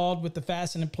that are involved with the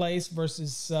fasten in place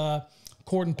versus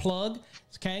cord and plug.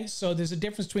 Okay, so there's a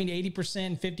difference between 80%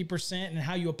 and 50% and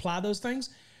how you apply those things,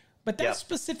 but that's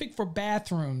specific for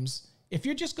bathrooms. If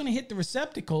you're just going to hit the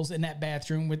receptacles in that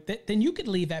bathroom with it, then you could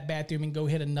leave that bathroom and go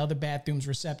hit another bathroom's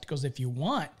receptacles if you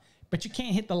want. But you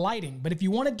can't hit the lighting. But if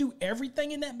you want to do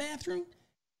everything in that bathroom,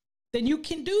 then you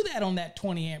can do that on that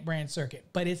 20 amp branch circuit.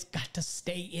 But it's got to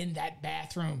stay in that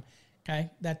bathroom. Okay,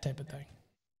 that type of thing.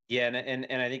 Yeah,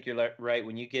 and I think you're right.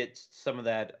 When you get some of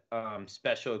that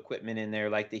special equipment in there,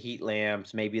 like the heat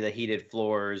lamps, maybe the heated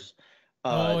floors,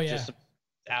 just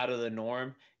out of the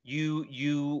norm,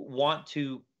 you want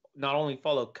to not only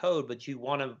follow code, but you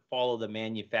want to follow the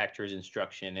manufacturer's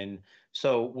instruction. And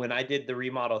so when I did the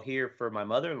remodel here for my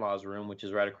mother-in-law's room, which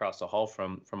is right across the hall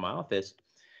from my office,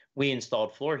 we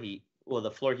installed floor heat. Well,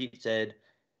 the floor heat said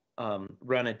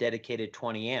run a dedicated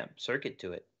 20 amp circuit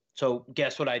to it. So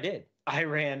guess what I did? I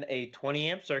ran a 20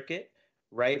 amp circuit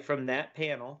right from that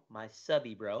panel, my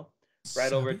subby bro,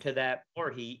 right over to that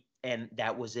floor heat, and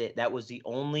that was it. That was the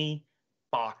only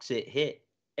box it hit.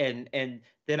 And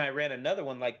then I ran another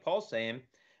one, like Paul's saying.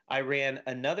 I ran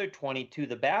another 20 to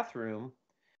the bathroom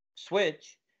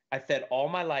switch. I fed all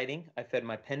my lighting. I fed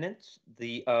my pendants,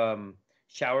 the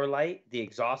shower light, the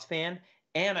exhaust fan,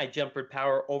 and I jumpered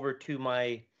power over to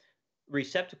my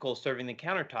receptacle serving the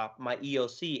countertop, my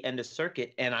EOC end of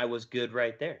circuit, and I was good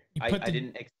right there. I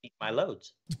didn't exceed my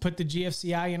loads. You put the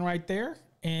GFCI in right there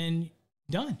and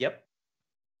done. Yep.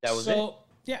 That was it.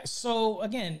 Yeah. So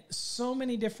again, so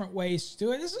many different ways to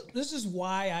do it. This is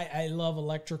why I love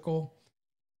electrical.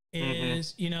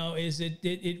 Is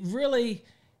it really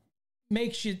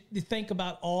makes you think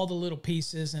about all the little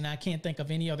pieces, and I can't think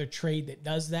of any other trade that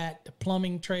does that. The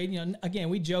plumbing trade, again,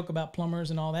 we joke about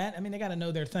plumbers and all that. I mean, they got to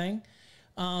know their thing.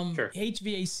 Sure.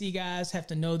 HVAC guys have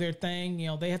to know their thing.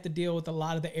 They have to deal with a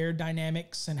lot of the air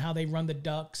dynamics and how they run the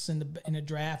ducts and the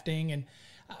drafting. And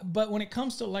but when it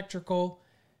comes to electrical,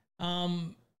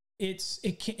 it's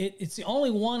the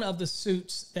only one of the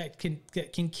suits that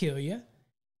can kill you.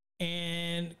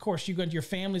 And of course, your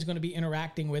family's going to be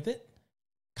interacting with it.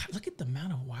 God, look at the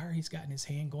amount of wire he's got in his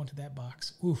hand going to that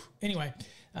box. Oof. Anyway,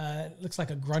 looks like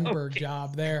a Grunberg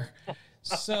job there.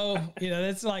 So,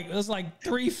 that's like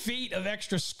 3 feet of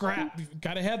extra scrap. You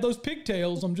got to have those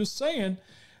pigtails. I'm just saying.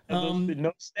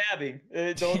 No stabbing.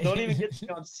 Don't even get me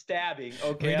on stabbing.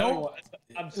 Okay,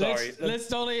 I'm sorry. Let's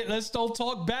don't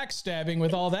talk backstabbing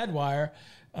with all that wire.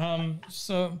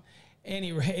 So,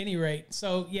 any rate,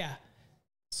 so yeah.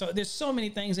 So there's so many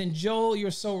things, and Joel, you're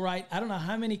so right. I don't know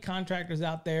how many contractors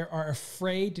out there are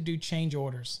afraid to do change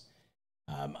orders.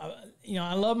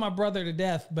 I love my brother to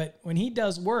death, but when he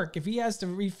does work, if he has to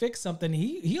refix something,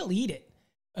 he'll eat it,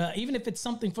 even if it's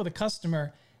something for the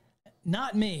customer.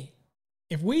 Not me.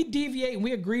 If we deviate and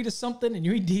we agree to something and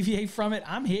you deviate from it,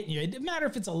 I'm hitting you. It doesn't matter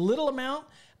if it's a little amount.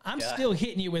 I'm still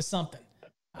hitting you with something.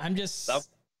 I'm just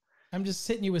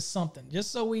hitting you with something,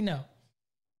 just so we know,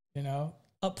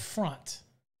 up front.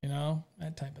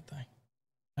 That type of thing.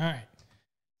 All right,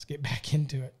 let's get back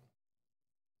into it.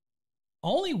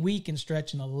 Only we can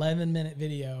stretch an 11-minute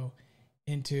video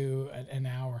into an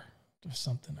hour or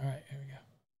something. All right, here we go.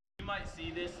 You might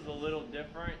see this as a little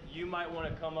different. You might want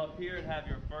to come up here and have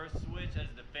your first switch as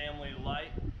the family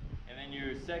light, and then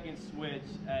your second switch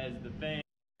as the fan.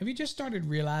 Have you just started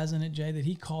realizing it, Jay, that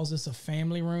he calls this a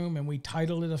family room and we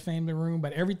titled it a family room,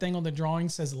 but everything on the drawing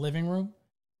says living room?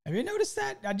 Have you noticed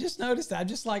that? I just noticed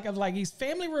that. I'm like, he's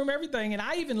family room, everything. And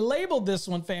I even labeled this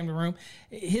one family room.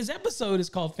 His episode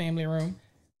is called family room,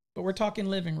 but we're talking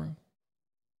living room,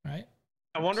 right?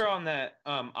 I wonder on that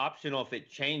optional if it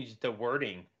changed the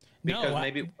wording. Because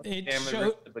maybe it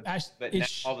showed, but now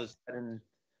all of a sudden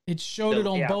it showed it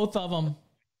on both of them.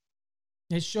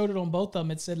 It showed it on both of them.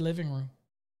 It said living room.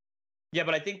 Yeah,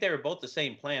 but I think they were both the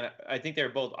same plan. I think they were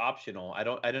both optional. I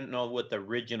don't know what the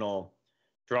original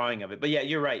drawing of it, but yeah,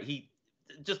 you're right.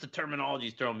 Just the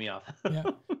terminology's throwing me off. Yeah.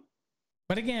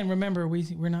 But again, remember,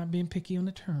 we're not being picky on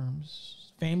the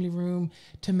terms. Family room,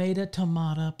 tomato,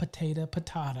 potato,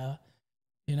 patata.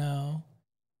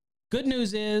 Good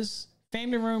news is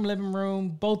family room, living room,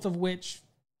 both of which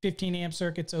 15 amp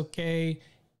circuits okay.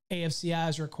 AFCI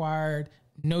is required.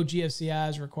 No GFCI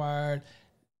is required.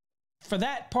 For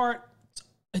that part,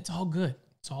 it's all good.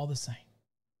 It's all the same.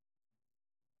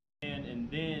 And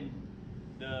then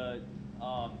the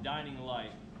dining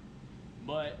light,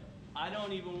 but I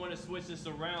don't even want to switch this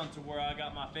around to where I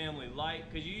got my family light,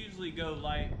 because you usually go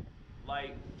light,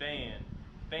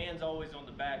 fan's always on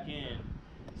the back end,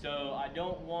 so I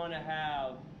don't want to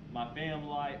have my fam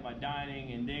light, my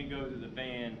dining, and then go to the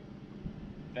fan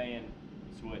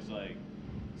switch leg.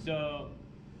 So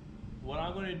what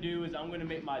I'm going to do is I'm going to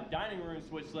make my dining room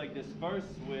switch like this first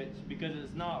switch, because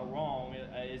it's not wrong.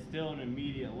 It's still an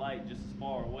immediate light just as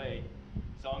far away.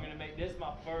 So I'm going to make this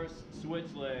my first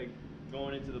switch leg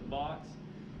going into the box.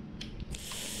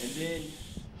 And then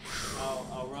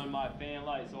I'll run my fan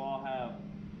light. So I'll have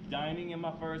dining in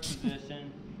my first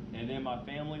position and then my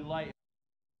family light.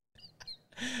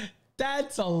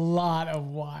 That's a lot of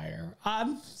wire.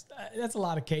 That's a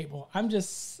lot of cable. I'm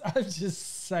just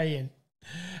saying.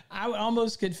 I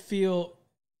almost could feel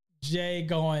Jay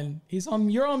going,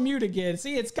 you're on mute again.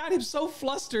 See, it's got him so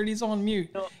flustered he's on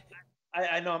mute. No,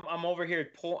 I know I'm over here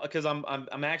because I'm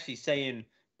actually saying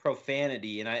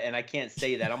profanity and I can't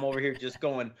say that. I'm over here just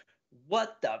going,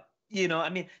 what the, I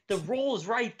mean, the roll is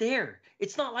right there.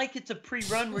 It's not like it's a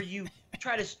pre-run where you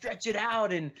try to stretch it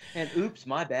out and oops,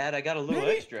 my bad, I got a little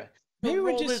extra. Maybe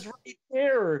we're just right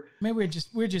there. Maybe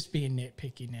we're just being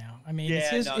nitpicky now. I mean,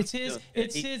 it's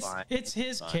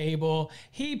his cable.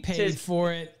 He paid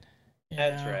for it.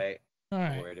 That's right. All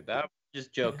right. Worried about.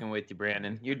 Just joking with you,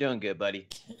 Brandon. You're doing good, buddy.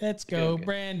 Let's go,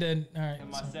 Brandon. All right. And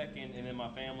my second, and then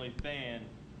my family fan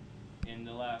in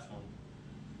the last one.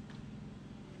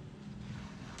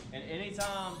 And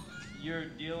anytime you're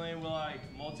dealing with like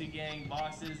multi-gang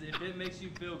boxes, if it makes you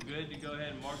feel good to go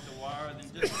ahead and mark the wire,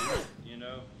 then just do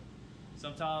it.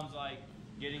 Sometimes like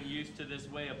getting used to this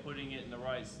way of putting it in the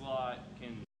right slot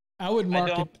can. I wouldn't mark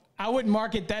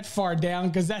it that far down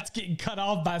because that's getting cut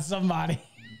off by somebody.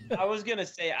 I was gonna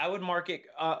say I would mark it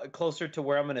closer to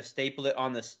where I'm gonna staple it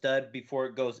on the stud before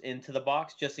it goes into the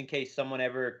box, just in case someone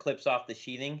ever clips off the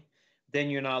sheathing. Then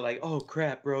you're not like, oh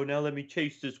crap, bro. Now let me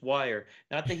chase this wire.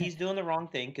 Not that he's doing the wrong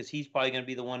thing, because he's probably gonna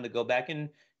be the one to go back and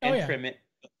Oh yeah. trim it.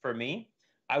 For me,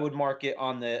 I would mark it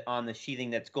on the sheathing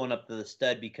that's going up to the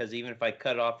stud, because even if I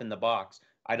cut it off in the box,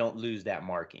 I don't lose that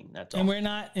marking. That's all. And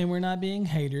we're not being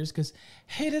haters, because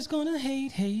haters gonna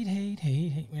hate.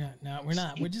 We're not. No, we're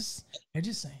not. We're just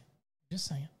saying. Just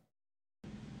saying.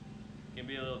 Can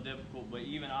be a little difficult, but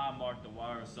even I mark the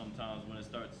wires sometimes when it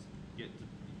starts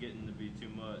getting to be too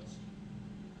much.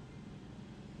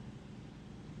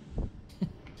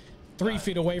 3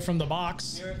 feet away from the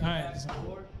box. Here at the back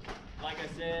door, like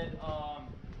I said,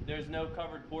 there's no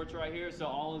covered porch right here, so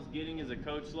all it's getting is a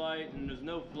coach light, and there's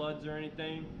no floods or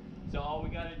anything. So all we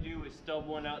got to do is stub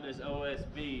one out this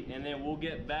OSB, and then we'll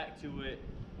get back to it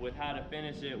with how to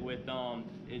finish it with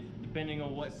depending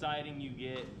on what siding you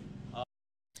get.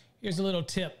 Here's a little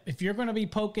tip: if you're going to be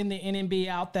poking the NMB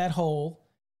out that hole,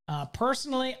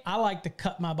 personally, I like to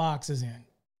cut my boxes in.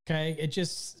 Okay, it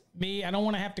just me. I don't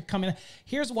want to have to come in.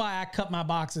 Here's why I cut my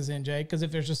boxes in, Jay. Because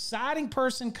if there's a siding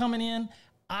person coming in,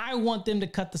 I want them to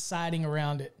cut the siding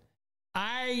around it.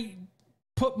 I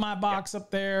put my box up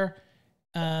there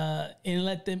and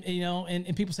let them,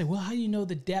 and people say, well, how do you know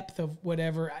the depth of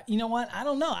whatever? You know what? I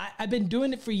don't know. I've been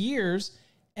doing it for years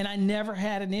and I never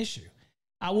had an issue.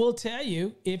 I will tell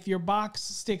you, if your box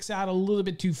sticks out a little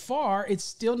bit too far, it's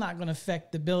still not going to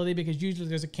affect the ability, because usually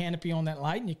there's a canopy on that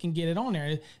light and you can get it on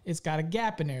there. It's got a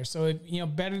gap in there. So,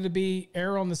 better to be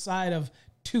err on the side of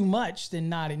too much than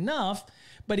not enough.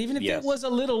 But even if it was a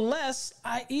little less,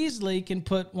 I easily can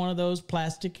put one of those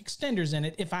plastic extenders in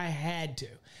it if I had to.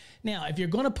 Now, if you're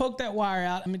going to poke that wire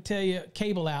out, let me tell you,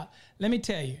 cable out, let me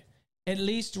tell you, at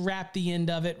least wrap the end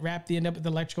up with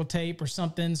electrical tape or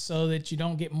something, so that you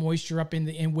don't get moisture up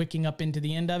in wicking up into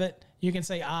the end of it. You can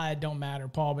say, it don't matter,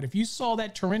 Paul. But if you saw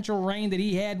that torrential rain that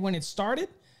he had when it started,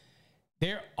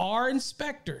 there are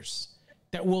inspectors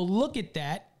that will look at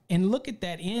that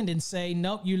end and say,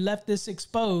 nope, you left this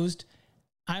exposed.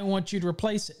 I want you to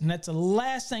replace it. And that's the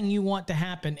last thing you want to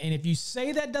happen. And if you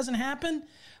say that doesn't happen,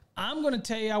 I'm going to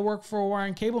tell you, I work for a wire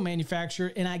and cable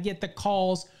manufacturer, and I get the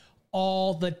calls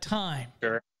all the time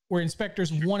where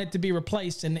inspectors want it to be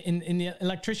replaced, and the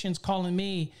electrician's calling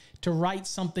me to write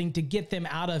something to get them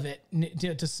out of it,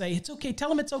 to say, it's okay. Tell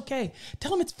them it's okay.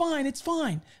 Tell them it's fine. It's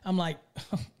fine. I'm like,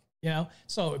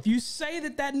 so if you say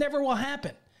that never will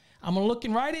happen, I'm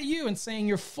looking right at you and saying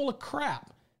you're full of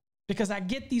crap, because I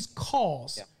get these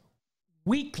calls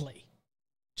weekly.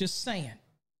 Just saying,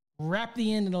 wrap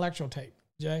the end in electrical tape,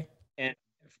 Jay. And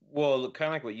well, kind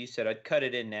of like what you said, I'd cut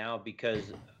it in now,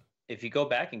 because if you go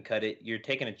back and cut it, you're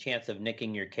taking a chance of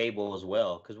nicking your cable as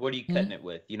well. Because what are you cutting it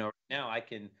with? Right now I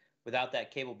can, without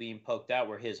that cable being poked out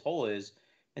where his hole is,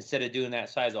 instead of doing that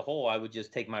size of hole, I would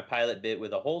just take my pilot bit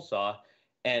with a hole saw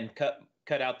and cut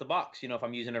out the box. If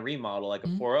I'm using a remodel like a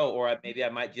 4.0, or maybe I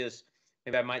might just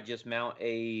mount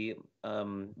a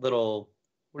little,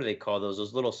 what do they call those?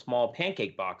 Those little small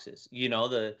pancake boxes.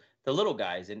 The little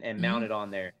guys, and mount it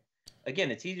on there.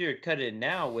 Again, it's easier to cut it in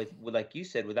now with like you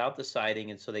said, without the siding,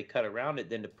 and so they cut around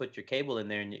it, than to put your cable in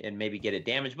there and maybe get it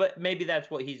damaged. But maybe that's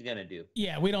what he's gonna do.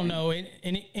 Yeah, we don't know, and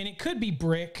it could be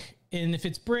brick. And if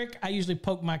it's brick, I usually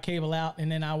poke my cable out,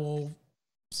 and then I will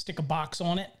stick a box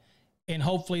on it, and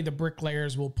hopefully the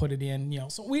bricklayers will put it in.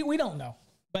 So we don't know.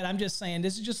 But I'm just saying,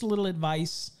 this is just a little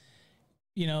advice,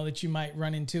 that you might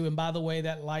run into. And by the way,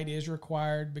 that light is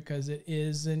required, because it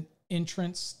is an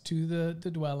entrance to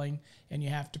the dwelling, and you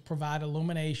have to provide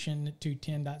illumination to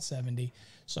 10.70.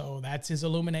 So that's his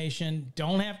illumination.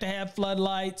 Don't have to have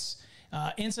floodlights.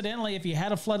 Incidentally, if you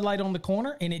had a floodlight on the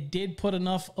corner and it did put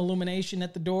enough illumination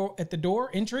at the door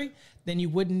entry, then you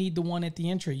wouldn't need the one at the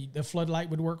entry. The floodlight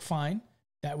would work fine.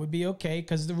 That would be okay,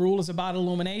 because the rule is about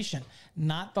illumination,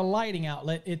 not the lighting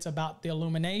outlet. It's about the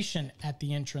illumination at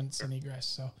the entrance and egress.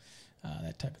 So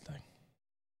that type of thing.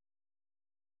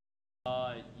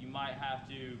 You might have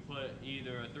to put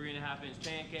either a 3.5-inch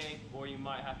pancake, or you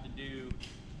might have to do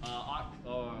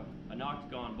an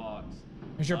octagon box.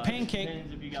 There's your pancake.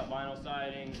 Depends if you got vinyl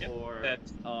siding or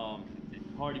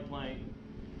hardy plank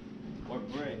or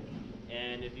brick.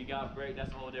 And if you got brick,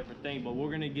 that's a whole different thing. But we're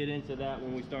going to get into that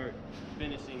when we start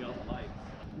finishing up lights.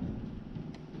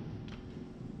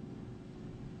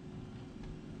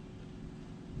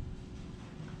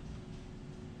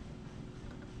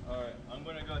 Alright, I'm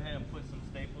going to go ahead and put some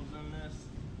staples in this,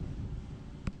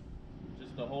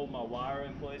 just to hold my wire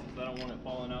in place, because I don't want it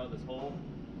falling out of this hole.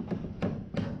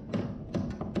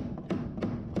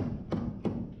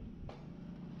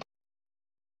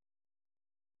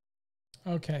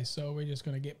 Okay, so we're just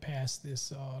going to get past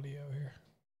this audio here.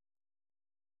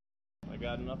 I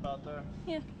got enough out there?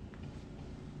 Yeah.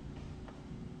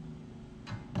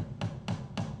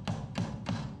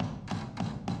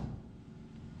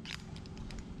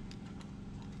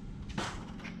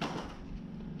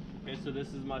 Okay, so this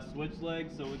is my switch leg,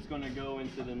 so it's going to go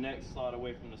into the next slot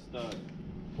away from the stud.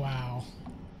 Wow.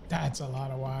 That's a lot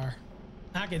of wire.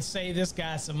 I could save this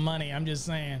guy some money. I'm just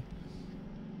saying.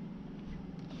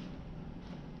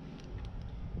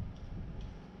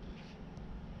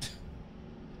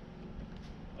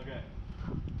 Okay.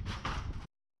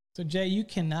 So Jay, you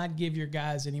cannot give your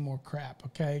guys any more crap,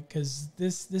 okay? Because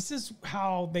this is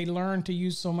how they learn to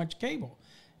use so much cable,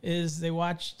 is they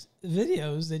watched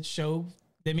videos that show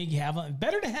them have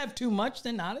better to have too much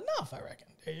than not enough. I reckon.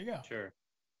 There you go. Sure.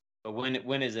 But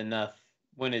when is enough?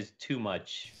 When is too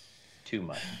much? Too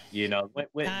much. You know,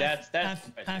 that's the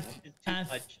question. When is too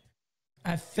much?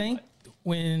 I think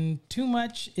when too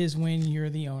much is when you're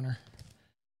the owner.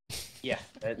 Yeah,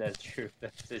 that's true.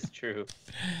 That is true.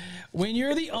 When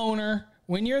you're the owner,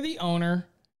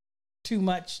 too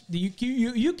much.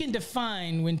 You can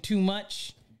define when too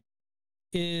much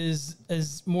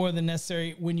is more than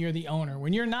necessary when you're the owner.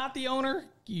 When you're not the owner,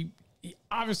 you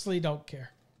obviously don't care.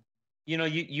 You know,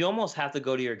 you almost have to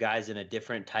go to your guys in a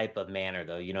different type of manner,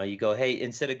 though. You know, you go, hey,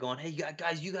 instead of going, hey,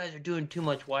 you guys are doing too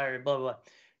much wire, blah, blah, blah.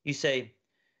 You say,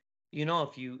 you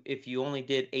know, if you only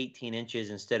did 18 inches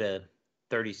instead of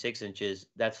 36 inches,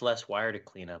 that's less wire to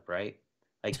clean up, right?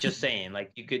 Like, just saying,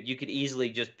 like you could easily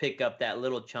just pick up that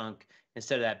little chunk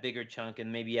instead of that bigger chunk, and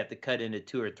maybe you have to cut into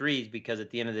 2 or 3s, because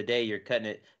at the end of the day, you're cutting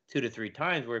it 2 to 3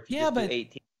 times, where if you do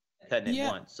 18, cutting it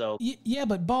once. So yeah,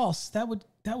 but boss, that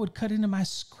would cut into my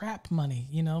scrap money,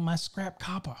 you know, my scrap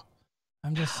copper.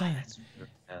 I'm just saying.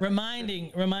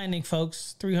 Reminding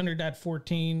folks,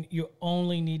 300.14, you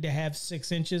only need to have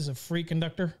 6 inches of free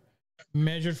conductor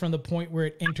measured from the point where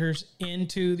it enters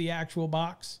into the actual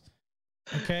box.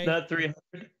 Okay. Not 300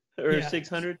 or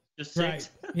 600, just 6. Right.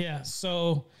 Yeah.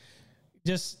 So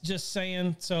just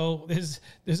saying. So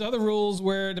there's other rules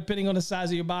where, depending on the size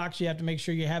of your box, you have to make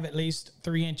sure you have at least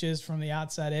 3 inches from the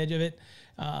outside edge of it,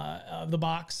 of the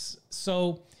box.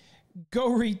 So go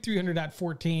read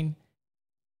 300.14,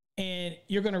 and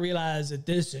you're going to realize that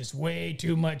this is way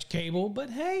too much cable.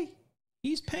 But hey,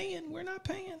 he's paying. We're not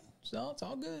paying, so it's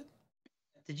all good.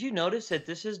 Did you notice that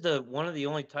this is one of the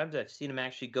only times I've seen him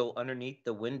actually go underneath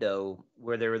the window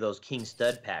where there were those king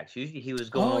stud packs? Usually he was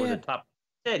going over the top.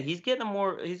 He's getting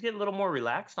a little more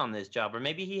relaxed on this job, or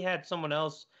maybe he had someone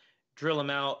else drill him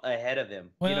out ahead of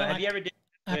him. Well, you know, have you ever did?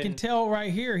 I can tell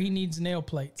right here he needs nail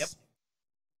plates. Yep.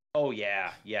 Oh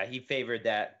yeah, he favored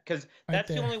that, because that's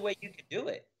the only way you can do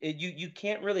it. You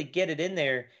can't really get it in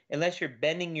there unless you're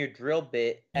bending your drill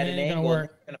bit at an angle.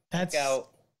 That's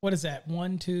what is that?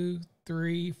 1, 2,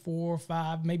 3, 4,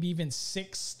 5, maybe even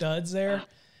 6 studs there.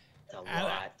 That's a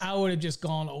lot. I would have just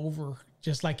gone over,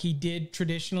 just like he did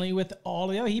traditionally with all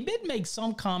the other. He did make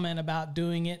some comment about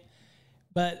doing it,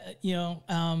 but he's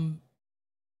someone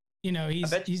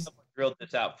drilled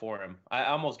this out for him. I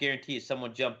almost guarantee you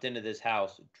someone jumped into this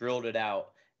house, drilled it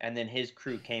out, and then his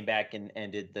crew came back and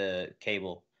did the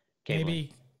cable.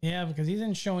 Maybe, yeah, because he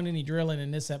isn't showing any drilling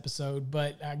in this episode,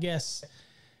 but I guess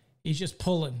he's just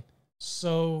pulling.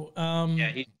 So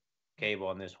he's cable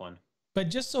on this one. But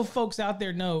just so folks out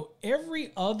there know,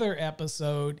 every other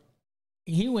episode,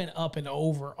 he went up and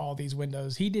over all these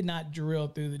windows. He did not drill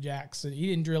through the jacks. He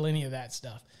didn't drill any of that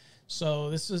stuff. So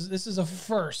this is a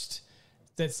first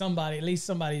that at least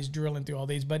somebody's drilling through all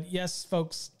these. But yes,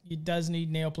 folks, it does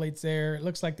need nail plates there. It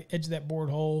looks like the edge of that board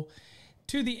hole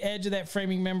to the edge of that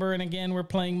framing member. And again, we're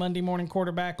playing Monday morning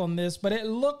quarterback on this, but it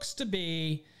looks to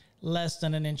be less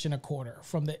than 1.25 inches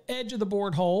from the edge of the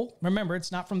board hole. Remember,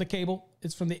 it's not from the cable.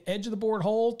 It's from the edge of the board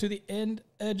hole to the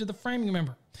edge of the framing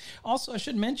member. Also, I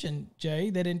should mention,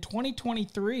 Jay, that in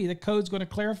 2023, the code's going to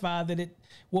clarify that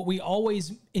what we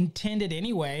always intended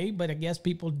anyway, but I guess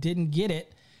people didn't get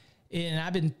it. And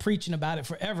I've been preaching about it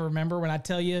forever. Remember when I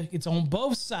tell you it's on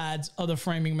both sides of the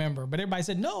framing member? But everybody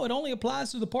said, no, it only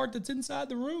applies to the part that's inside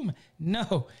the room.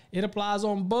 No, it applies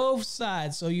on both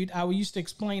sides. So I used to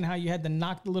explain how you had to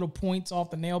knock the little points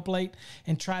off the nail plate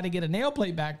and try to get a nail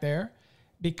plate back there,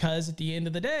 because at the end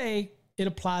of the day, it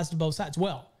applies to both sides.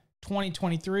 Well,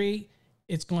 2023,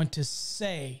 it's going to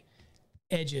say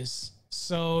edges.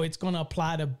 So it's going to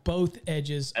apply to both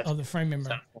edges of the framing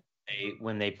member.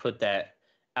 When they put that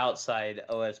outside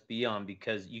OSB on,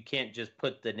 because you can't just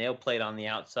put the nail plate on the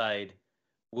outside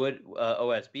wood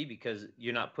OSB, because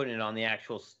you're not putting it on the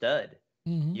actual stud.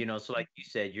 Mm-hmm. So like you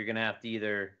said, you're gonna have to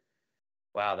either,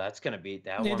 wow, that's gonna be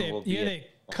that one will be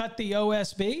cut the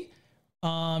OSB,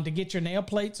 to get your nail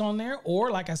plates on there.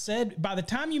 Or like I said, by the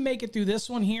time you make it through this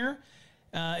one here,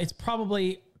 it's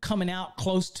probably coming out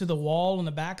close to the wall on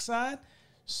the backside.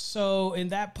 So in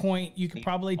that point, you could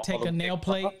probably take a nail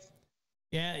plate.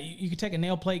 Yeah, you could take a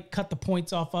nail plate, cut the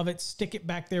points off of it, stick it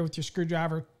back there with your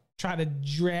screwdriver, try to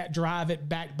drive it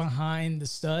back behind the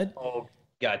stud. Oh,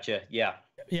 gotcha. Yeah.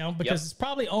 You know, because it's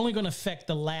probably only going to affect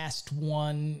the last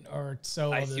one or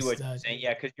so. I see what you're saying.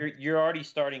 Yeah, because you're already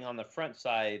starting on the front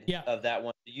side of that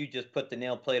one. You just put the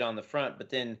nail plate on the front, but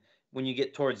then when you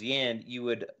get towards the end, you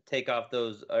would take off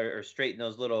those or straighten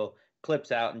those little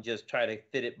clips out and just try to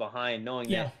fit it behind, knowing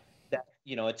that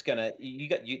it's gonna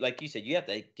like you said, you have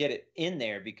to get it in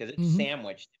there because it's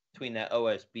sandwiched between that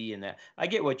OSB and that. I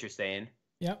get what you're saying.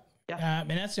 Yep. Yeah. And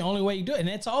that's the only way you do it. And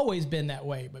it's always been that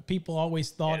way. But people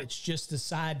always thought it's just the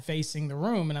side facing the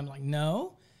room. And I'm like,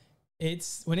 no.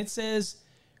 It's when it says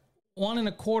 1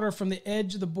 1/4 from the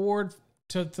edge of the board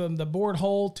to the board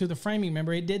hole to the framing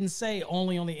member, it didn't say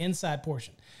only on the inside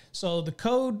portion. So the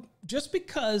code, just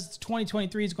because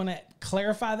 2023 is going to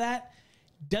clarify that,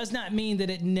 does not mean that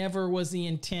it never was the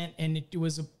intent and it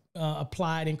was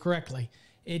applied incorrectly.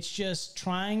 It's just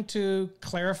trying to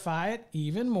clarify it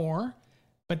even more.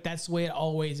 But that's the way it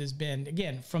always has been.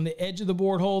 Again, from the edge of the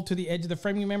board hole to the edge of the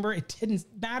framing member, it didn't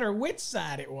matter which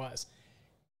side it was.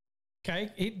 Okay,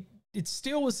 it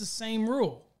still was the same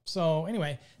rule. So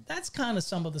anyway, that's kind of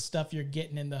some of the stuff you're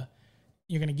getting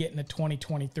you're going to get in the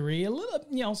 2023. A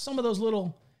little, some of those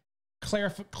little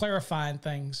clarifying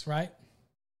things, right?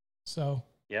 So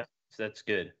yeah, that's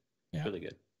good. Yeah, really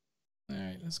good. All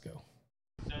right, let's go.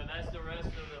 So that's the rest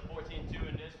of the 14.2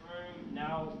 in this room.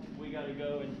 Now we got to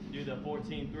go and do the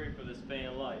 14.3 for the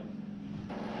span light.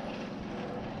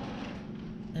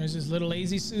 There's this little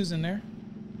lazy Susan there.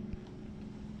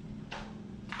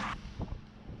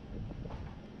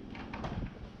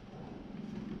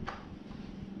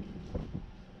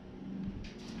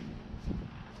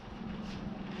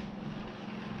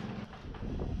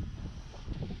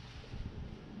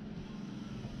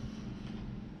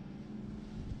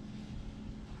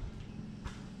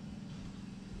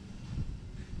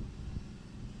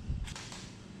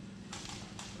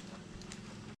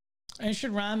 I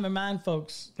should remind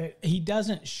folks that he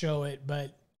doesn't show it,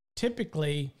 but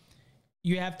typically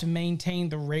you have to maintain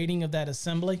the rating of that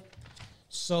assembly.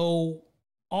 So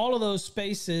all of those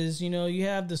spaces, you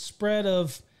have the spread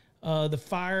of the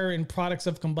fire and products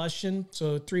of combustion.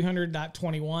 So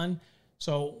 300.21.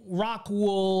 So rock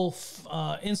wool,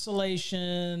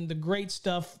 insulation, the great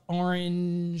stuff,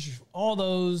 orange, all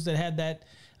those that had that,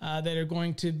 that are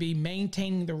going to be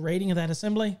maintaining the rating of that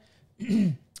assembly.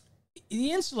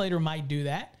 The insulator might do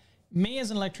that. Me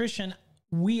as an electrician,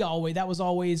 that was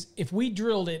always, if we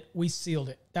drilled it, we sealed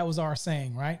it. That was our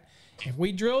saying, right? If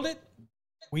we drilled it,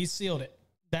 we sealed it.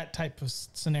 That type of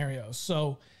scenario.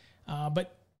 So,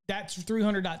 but that's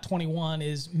 300.21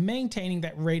 is maintaining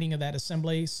that rating of that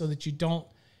assembly so that you don't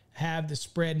have the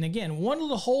spread. And again, one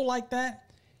little hole like that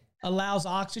allows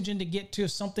oxygen to get to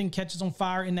if something catches on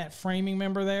fire in that framing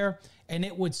member there, and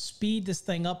it would speed this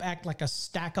thing up, act like a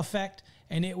stack effect,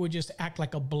 and it would just act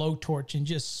like a blowtorch and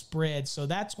just spread. So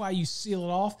that's why you seal it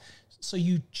off, so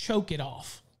you choke it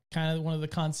off. Kind of one of the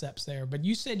concepts there. But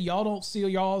you said y'all don't seal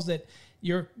y'all's, that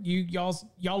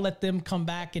y'all let them come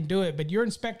back and do it, but your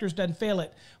inspectors doesn't fail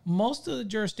it. Most of the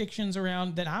jurisdictions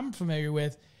around that I'm familiar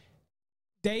with,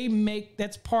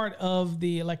 that's part of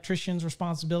the electrician's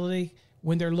responsibility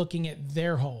when they're looking at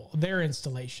their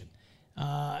installation.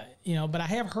 But I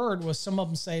have heard some of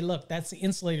them say, look, that's the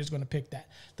insulator's going to pick that.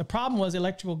 The problem was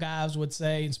electrical guys would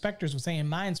say, inspectors would say, and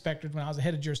my inspectors, when I was the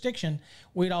head of jurisdiction,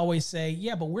 we'd always say,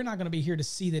 yeah, but we're not going to be here to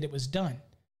see that it was done.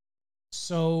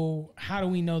 So how do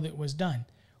we know that it was done?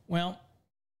 Well,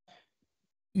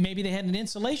 maybe they had an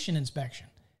insulation inspection,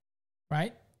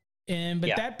 right?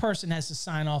 But that person has to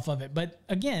sign off of it. But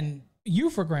again,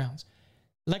 UFR grounds,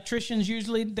 electrician's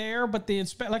usually there, but the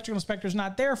electrical inspector's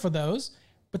not there for those.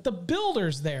 But the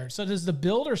builder's there. So does the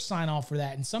builder sign off for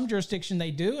that? In some jurisdictions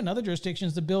they do. In other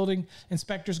jurisdictions, the building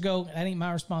inspectors go, that ain't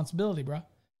my responsibility, bro.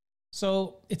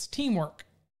 So it's teamwork.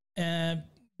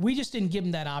 We just didn't give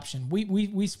them that option.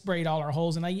 We sprayed all our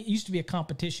holes, and it used to be a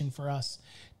competition for us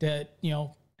that,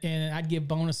 and I'd give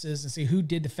bonuses and see who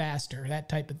did the faster, that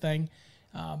type of thing.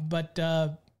 But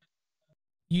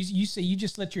you say you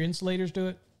just let your insulators do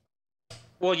it?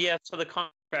 Well, yeah. So the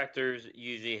contractors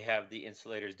usually have the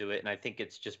insulators do it, and I think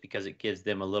it's just because it gives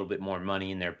them a little bit more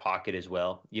money in their pocket as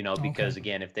well. Because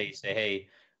again, if they say, "Hey,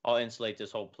 I'll insulate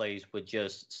this whole place with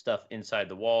just stuff inside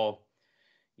the wall,"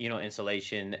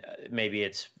 insulation, maybe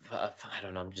it's I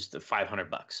don't know, just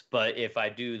 $500. But if I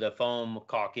do the foam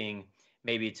caulking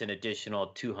maybe it's an additional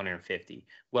 250.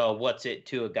 Well, what's it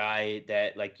to a guy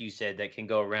that, like you said, that can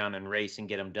go around and race and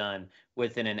get them done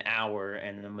within an hour,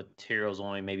 and the material's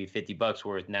only maybe $50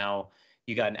 worth? Now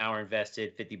you got an hour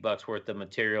invested, $50 worth of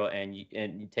material, and you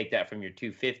take that from your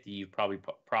 250, you've probably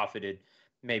profited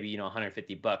maybe,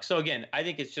 $150. So again, I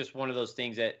think it's just one of those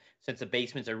things that, since the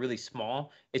basements are really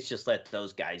small, it's just let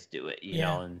those guys do it,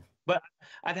 and but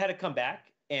I've had to come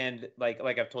back, and like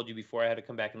I've told you before, I had to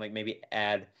come back and like maybe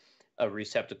add a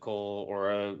receptacle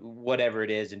or a whatever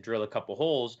it is and drill a couple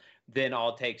holes. Then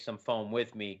I'll take some foam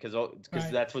with me, because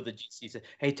Right. that's what the GC said.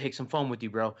 Hey, take some foam with you,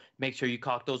 bro. Make sure you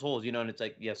caulk those holes, and it's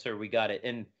like, yes, sir, we got it.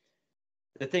 And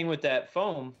the thing with that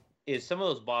foam is some of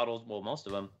those bottles, well, most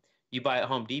of them, you buy at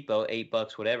Home Depot,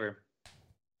 $8, whatever,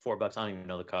 $4. I don't even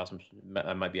know the cost.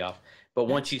 I might be off. But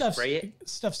That once you spray it,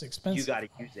 stuff's expensive. you got to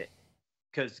use it,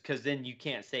 because then you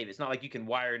can't save it. It's not like you can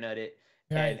wire nut it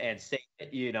Right. and save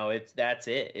it. That's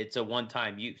it. It's a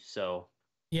one-time use. So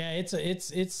Yeah, it's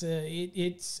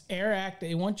air act.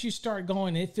 And once you start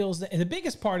going, it feels that. And the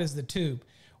biggest part is the tube.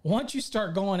 Once you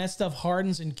start going, that stuff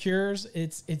hardens and cures.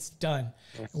 It's done.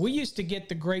 We used to get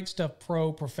the Great Stuff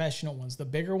Pro professional ones, the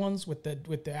bigger ones with the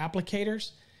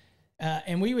applicators,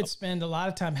 and we would spend a lot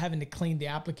of time having to clean the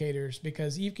applicators,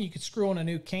 because you could screw on a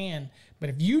new can, but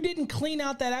if you didn't clean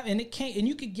out that and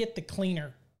you could get the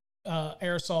cleaner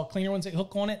aerosol cleaner ones that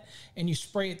hook on it, and you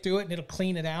spray it through it and it'll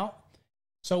clean it out.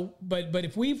 So, but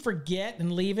if we forget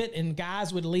and leave it, and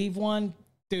guys would leave one,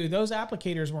 dude, those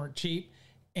applicators weren't cheap,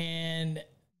 and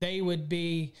they would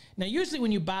be, now usually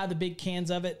when you buy the big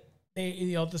cans of it,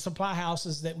 the supply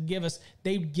houses that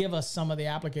they'd give us some of the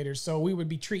applicators. So we would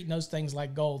be treating those things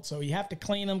like gold. So you have to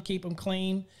clean them, keep them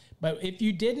clean. But if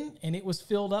you didn't, and it was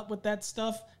filled up with that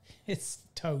stuff, it's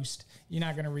toast. You're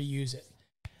not going to reuse it.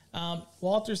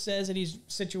 Walter says that he's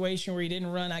a situation where he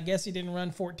didn't run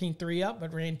 14.3 up,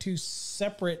 but ran two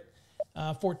separate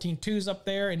 14.2s up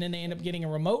there, and then they end up getting a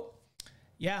remote.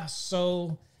 Yeah,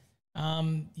 so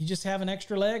you just have an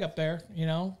extra leg up there,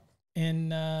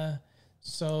 and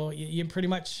so you pretty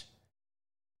much,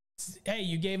 hey,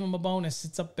 you gave him a bonus.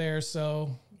 It's up there,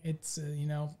 so it's you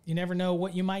never know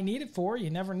what you might need it for. You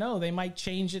never know. They might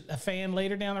change a fan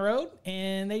later down the road,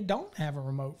 and they don't have a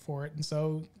remote for it, and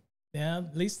so. Yeah,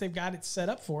 at least they've got it set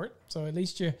up for it. So at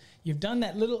least you've done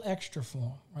that little extra for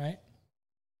them, right?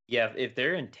 yeah, if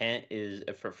their intent is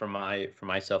for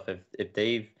myself, if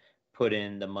they've put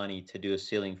in the money to do a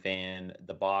ceiling fan,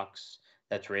 the box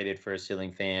that's rated for a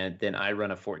ceiling fan, then I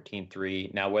run a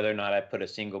 14.3. Now, whether or not I put a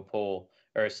single pole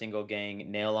or a single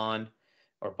gang nail on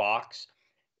or box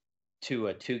to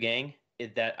a two gang, is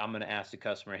that I'm going to ask the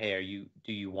customer, hey,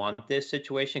 do you want this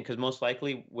situation? Because most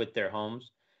likely with their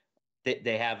homes,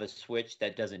 they have a switch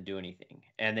that doesn't do anything,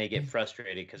 and they get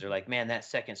frustrated because they're like, man, that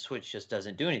second switch just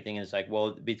doesn't do anything. And it's like,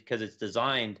 well, because it's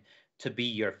designed to be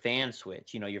your fan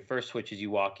switch. Your first switch as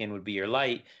you walk in would be your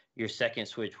light. Your second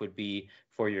switch would be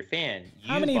for your fan.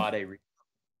 How many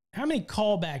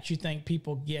callbacks you think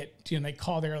people get to, and they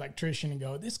call their electrician and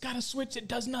go, this got a switch that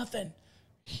does nothing.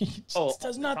 It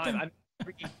does nothing.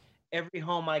 Every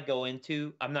home I go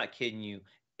into, I'm not kidding you,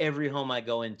 every home I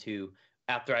go into,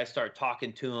 after I start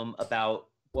talking to them about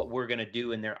what we're going to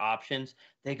do and their options,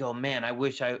 they go, man, I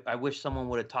wish someone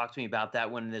would have talked to me about that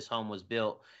when this home was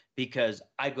built, because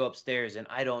I go upstairs and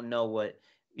I don't know what,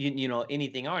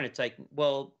 anything are. And it's like,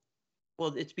 well,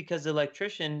 it's because the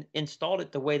electrician installed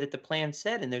it the way that the plan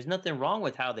said, and there's nothing wrong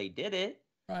with how they did it.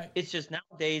 Right. It's just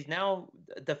nowadays, now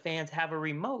the fans have a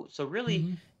remote. So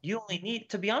really, you only need,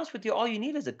 to be honest with you, all you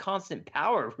need is a constant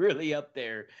power really up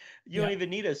there. You don't even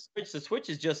need a switch. The switch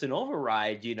is just an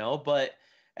override, but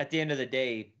at the end of the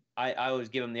day, I always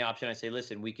give them the option. I say,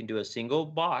 listen, we can do a single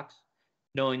box,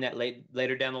 knowing that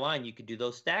later down the line, you could do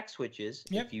those stack switches.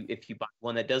 Yep. If you buy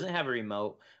one that doesn't have a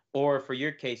remote, or for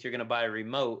your case, you're going to buy a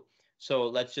remote. So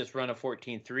let's just run a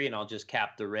 14.3 and I'll just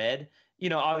cap the red.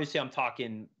 Obviously I'm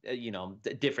talking,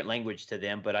 different language to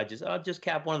them, but I'll just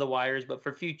cap one of the wires. But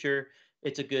for future,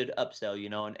 it's a good upsell,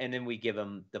 and then we give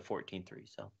them the 14.3.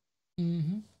 So.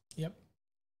 Yep.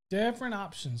 Different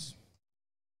options.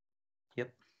 Yep.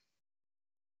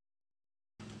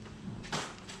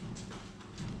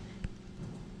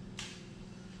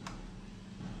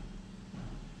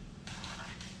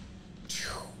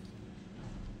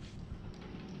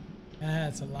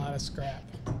 That's a lot of scrap.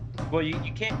 Well, you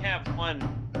can't have one.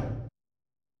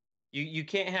 You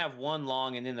can't have one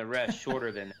long and then the rest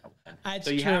shorter than that one. That's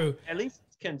so you true. Have, at least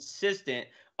it's consistent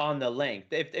on the length.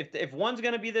 If one's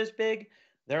gonna be this big,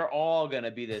 they're all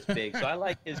gonna be this big. So I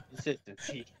like his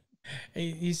consistency.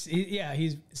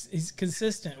 He's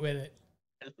consistent with it.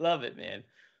 I love it, man.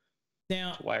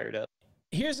 Now, it's wired up.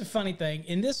 here's the funny thing.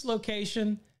 In this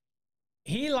location,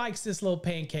 he likes this little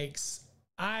pancakes.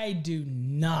 I do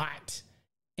not.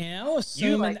 And I'm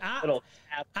assuming I'm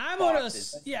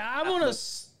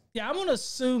gonna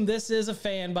assume this is a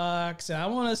fan box, and I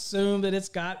want to assume that it's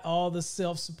got all the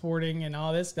self-supporting and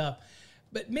all this stuff.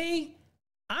 But me,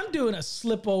 I'm doing a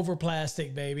slip over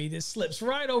plastic, baby. This slips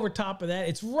right over top of that.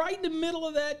 It's right in the middle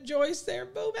of that joist there.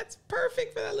 Boom. That's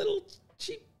perfect for that little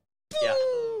cheap. Boom.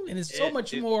 Yeah. And it's so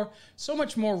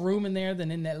much more room in there than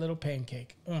in that little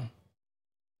pancake.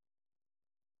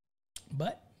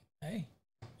 But hey,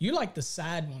 you like the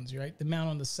side ones, right? The mount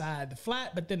on the side, the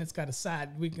flat, but then it's got a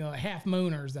side. We can half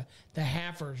mooners, the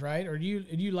halfers, right? Or do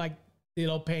you like the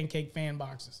little pancake fan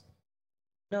boxes?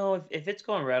 No, if it's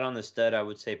going right on the stud, I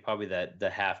would say probably the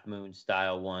half moon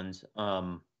style ones.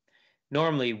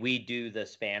 Normally we do the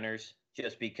spanners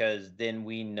just because then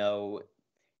we know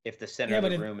if the center of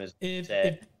the room is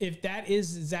set. If that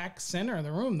is exact center of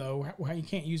the room, though, how you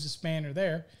can't use a spanner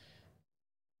there.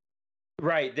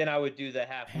 Right, then I would do the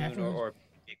half moon or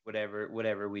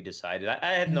whatever we decided.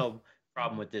 I had no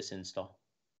problem with this install.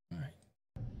 All right.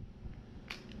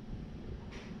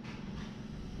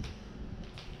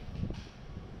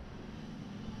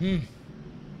 I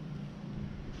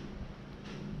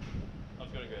was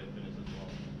gonna go ahead and finish as well.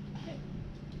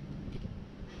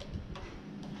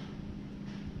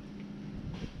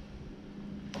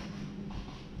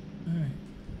 All right.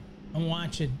 I'm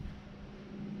watching.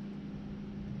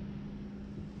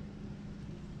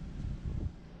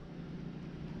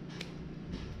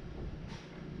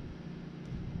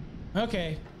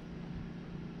 Okay.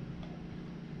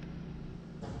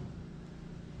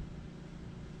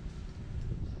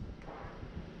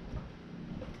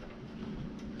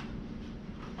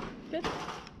 Good.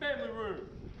 Family room.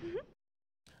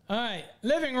 All right.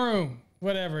 Living room.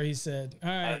 Whatever he said. All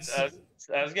right.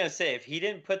 I was gonna say if he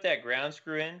didn't put that ground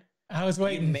screw in, I was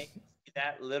waiting. You make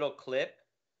that little clip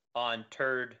on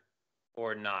turd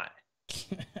or not.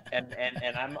 and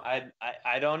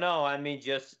I don't know. I mean,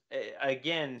 just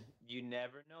again, you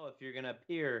never know if you're gonna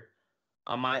appear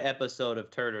on my episode of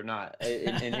Turd or Not.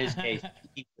 In his case,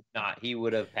 he would not. He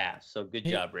would have passed. So good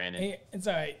job, Brandon. It's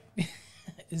all right.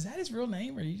 Is that his real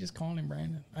name, or are you just calling him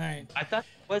Brandon? All right. I thought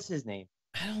what's his name?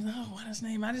 I don't know what his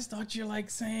name. I just thought you're like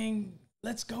saying,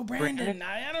 "Let's go, Brandon."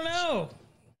 I don't know.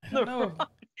 I don't know.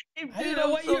 I didn't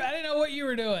know what you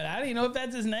were doing. I didn't know if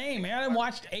that's his name. I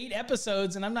watched 8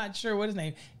 episodes, and I'm not sure what his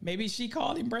name. Maybe she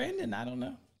called him Brandon. I don't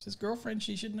know. It's his girlfriend.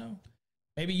 She should know.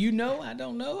 Maybe you know. I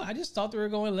don't know. I just thought they were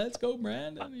going, "Let's go,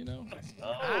 Brandon." You know.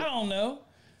 I don't know.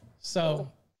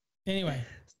 So, anyway,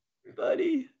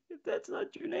 buddy, if that's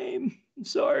not your name, I'm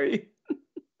sorry.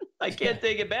 I can't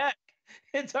take it back.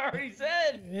 It's already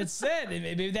said. It's said.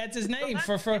 Maybe that's his name.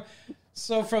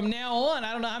 So from now on,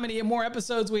 I don't know how many more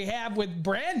episodes we have with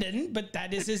Brandon, but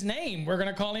that is his name. We're going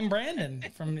to call him Brandon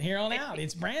from here on out.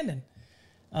 It's Brandon.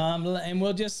 And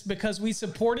we'll just, because we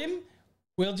support him,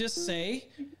 we'll just say,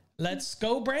 "Let's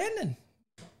go, Brandon."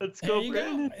 Let's go,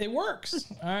 Brandon. Go. It works.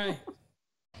 All right.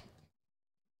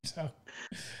 So,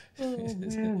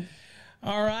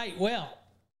 all right. Well,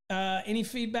 any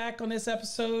feedback on this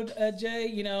episode, Jay?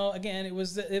 You know, again, it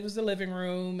was the living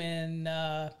room,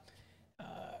 and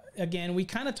again, we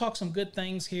kind of talked some good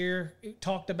things here. We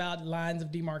talked about lines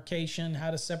of demarcation, how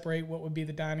to separate what would be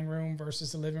the dining room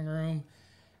versus the living room.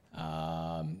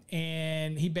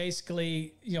 And he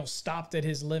basically, stopped at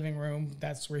his living room.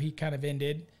 That's where he kind of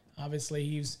ended. Obviously,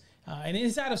 he's and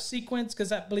it's out of sequence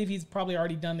because I believe he's probably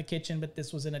already done the kitchen, but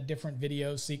this was in a different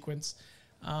video sequence.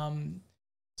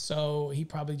 So he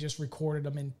probably just recorded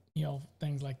them and,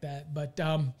 things like that. But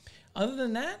other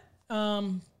than that,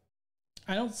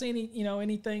 I don't see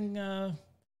anything out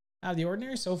of the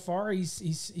ordinary so far.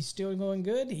 He's still going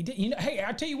good. He did, hey,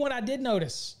 I'll tell you what I did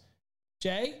notice,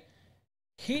 Jay.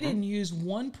 He didn't use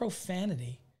one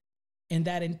profanity in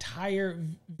that entire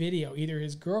video. Either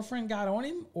his girlfriend got on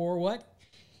him or what?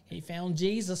 He found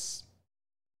Jesus.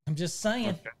 I'm just saying.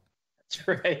 Okay. That's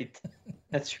right.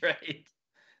 That's right.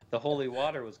 The holy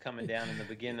water was coming down in the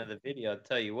beginning of the video. I'll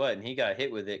tell you what, and he got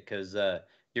hit with it because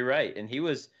you're right. And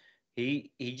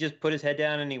he just put his head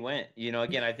down and he went.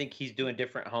 Again, I think he's doing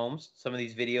different homes. Some of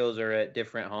these videos are at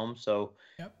different homes. So,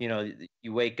 yep.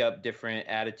 You wake up different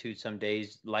attitudes some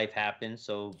days. Life happens.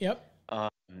 So, yep.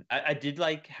 I did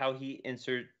like how he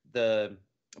inserted the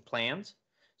plans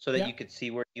so that you could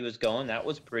see where he was going. That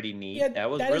was pretty neat. Yeah, that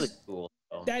was really cool.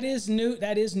 So. That is new.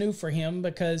 That is new for him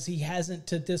because he hasn't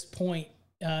to this point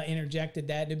interjected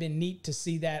that. It'd been neat to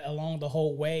see that along the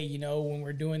whole way. When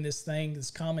we're doing this thing,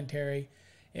 this commentary,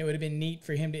 it would have been neat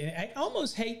for him to. I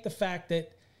almost hate the fact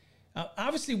that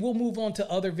obviously we'll move on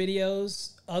to other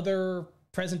videos, other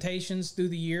presentations through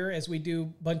the year as we do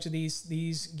a bunch of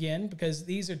these again, because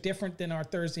these are different than our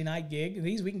Thursday night gig.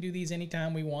 These, we can do these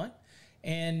anytime we want.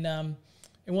 And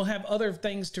we'll have other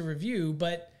things to review,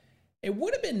 but it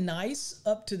would have been nice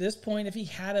up to this point if he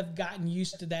had have gotten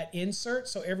used to that insert.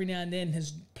 So every now and then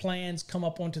his plans come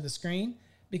up onto the screen,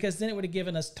 because then it would have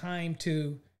given us time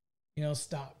to,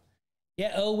 stop.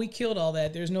 Yeah, oh, we killed all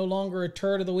that. There's no longer a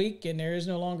turd of the week, and there is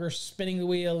no longer spinning the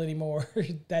wheel anymore.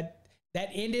 that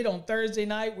ended on Thursday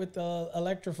night with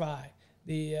Electrify.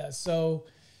 Different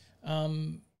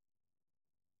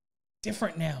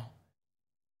now.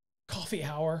 Coffee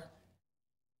hour.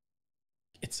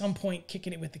 At some point,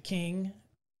 kicking it with the king.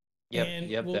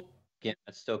 Yep.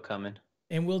 That's still coming.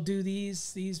 And we'll do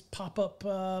these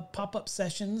pop-up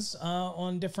sessions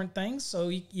on different things. So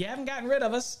you haven't gotten rid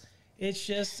of us. It's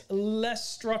just less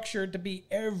structured to be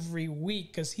every week,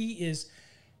 because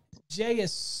Jay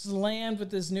is slammed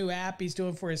with this new app he's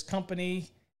doing for his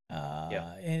company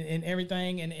and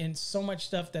everything, and so much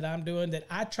stuff that I'm doing that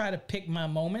I try to pick my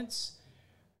moments,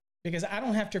 because I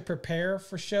don't have to prepare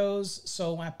for shows.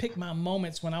 So when I pick my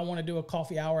moments when I want to do a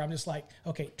coffee hour, I'm just like,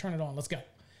 okay, turn it on, let's go.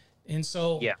 And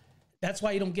so that's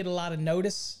why you don't get a lot of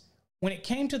notice. When it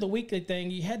came to the weekly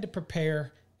thing, you had to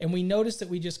prepare, and we noticed that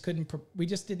we just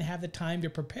didn't have the time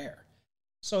to prepare.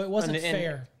 So it wasn't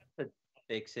fair.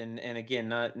 And again,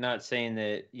 not saying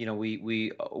that,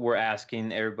 we were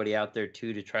asking everybody out there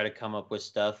too to try to come up with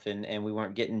stuff, and we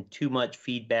weren't getting too much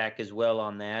feedback as well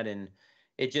on that. And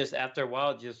it just, after a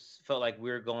while, it just felt like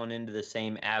we were going into the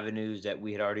same avenues that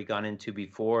we had already gone into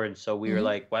before. And so we were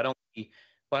like, why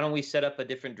don't we set up a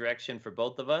different direction for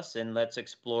both of us, and let's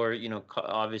explore,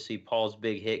 obviously Paul's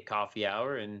big hit coffee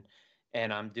hour,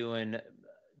 and I'm doing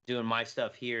my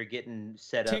stuff here, getting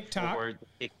set TikTok. up for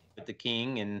the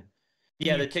king. And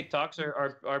the TikToks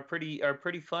are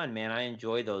pretty fun, man. I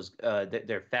enjoy those.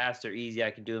 They're fast, they're easy. I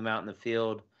can do them out in the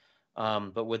field.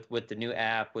 But with the new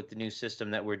app, with the new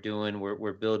system that we're doing,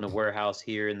 we're building a warehouse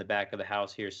here in the back of the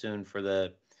house here soon for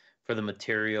the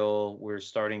material. We're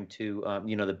starting to,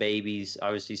 the baby's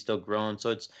obviously still growing,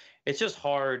 so it's just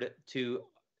hard to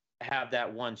have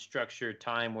that one structured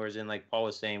time. Whereas in, like Paul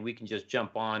was saying, we can just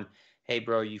jump on. Hey,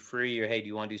 bro, are you free? Or hey, do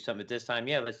you want to do something at this time?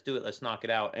 Yeah, let's do it. Let's knock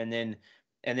it out, and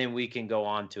then we can go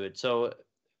on to it. So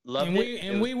loved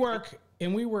it. We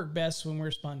work best when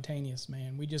we're spontaneous,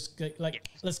 man. We just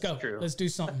let's go. Let's do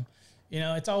something.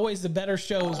 It's always the better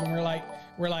shows when we're like,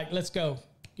 let's go.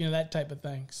 That type of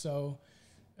thing. So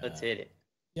let's hit it.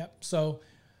 Yep. So,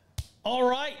 all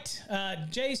right.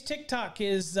 Jay's TikTok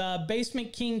is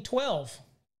Basement King 12.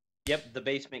 Yep, the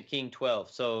Basement King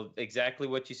 12. So exactly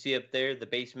what you see up there, the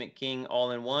Basement King all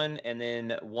in one, and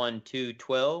then 1, 2,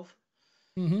 12,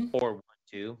 or 1,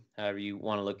 2, however you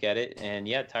want to look at it. And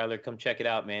yeah, Tyler, come check it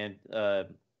out, man. The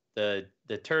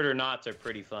Turd or Knots are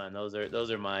pretty fun.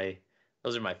 Those are my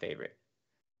favorite.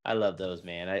 I love those,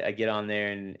 man. I get on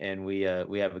there and we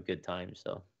have a good time.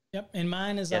 So. Yep, and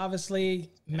mine is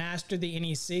obviously Master the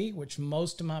NEC, which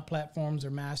most of my platforms are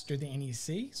Master the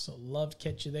NEC, so love to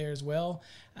catch you there as well.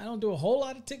 I don't do a whole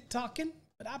lot of TikToking,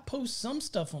 but I post some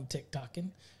stuff on TikToking,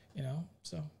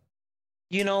 so.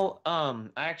 I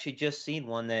actually just seen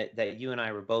one that you and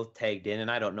I were both tagged in,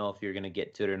 and I don't know if you're going to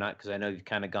get to it or not, because I know you've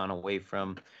kind of gone away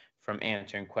from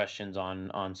answering questions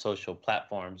on social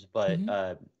platforms, but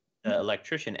the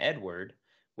electrician Edward,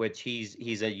 which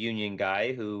he's a union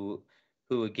guy who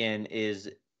again is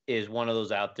one of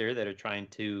those out there that are trying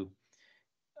to,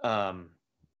 I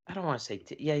don't want to say,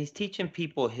 he's teaching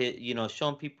people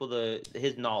showing people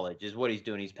his knowledge is what he's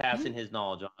doing. He's passing his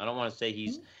knowledge on. I don't want to say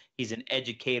he's an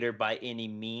educator by any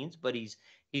means, but he's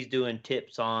doing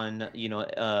tips on,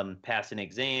 passing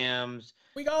exams.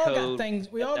 We all got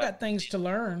things. We all got things to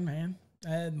learn, man.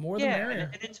 More the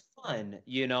merrier. And it's fun,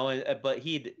 But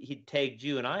he'd tagged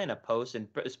you and I in a post, and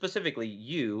specifically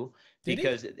you,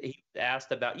 because he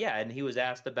was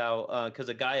asked about because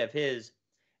a guy of his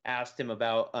asked him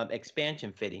about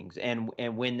expansion fittings and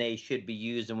when they should be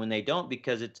used and when they don't,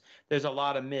 because there's a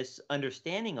lot of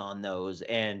misunderstanding on those.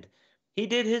 And he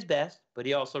did his best, but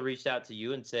he also reached out to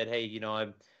you and said, hey,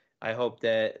 I hope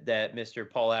that Mr.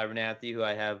 Paul Abernathy, who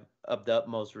I have the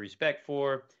utmost respect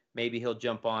for, maybe he'll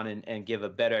jump on and give a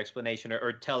better explanation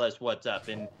or tell us what's up.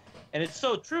 And it's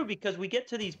so true, because we get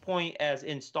to these point as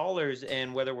installers,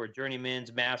 and whether we're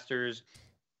journeymans, masters,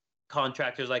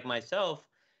 contractors like myself,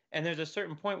 and there's a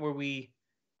certain point where we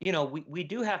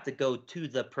do have to go to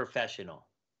the professional,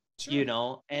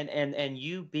 and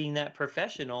you being that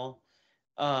professional,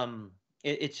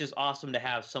 it's just awesome to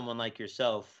have someone like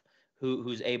yourself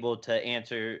who's able to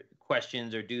answer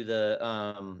questions or do the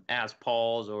Ask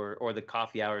Pauls or the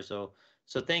coffee hour. So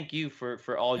So thank you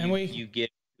for all you give,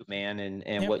 man,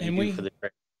 and what you do for the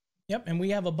trail. Yep, and we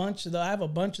have I have a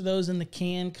bunch of those in the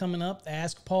can coming up.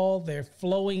 Ask Paul. They're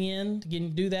flowing in. You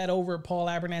can do that over at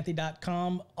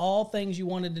paulabernathy.com. All things you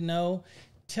wanted to know.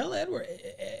 Tell Edward,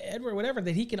 whatever,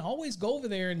 that he can always go over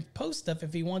there and post stuff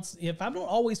if he wants. If I don't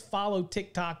always follow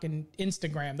TikTok and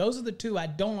Instagram, those are the two I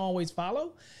don't always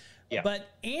follow. Yeah. But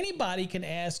anybody can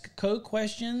ask code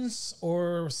questions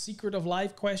or secret of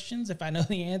life questions if I know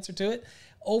the answer to it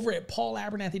over at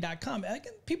paulabernathy.com.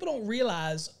 People don't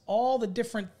realize all the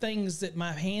different things that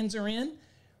my hands are in,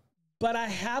 but I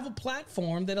have a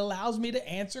platform that allows me to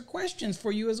answer questions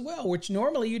for you as well, which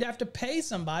normally you'd have to pay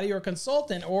somebody or a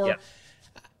consultant or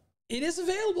it is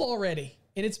available already.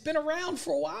 And it's been around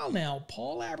for a while now,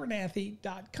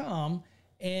 paulabernathy.com.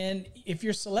 And if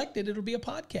you're selected, it'll be a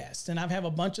podcast. And I have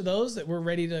a bunch of those that we're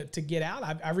ready to get out.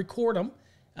 I record them.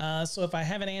 So if I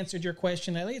haven't answered your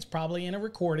question lately, it's probably in a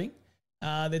recording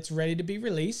that's ready to be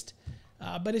released.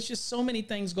 But it's just so many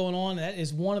things going on. That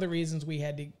is one of the reasons we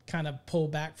had to kind of pull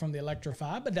back from the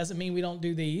Electrify, but doesn't mean we don't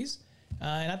do these.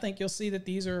 And I think you'll see that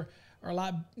these are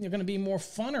they're going to be more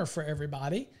funner for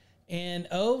everybody. And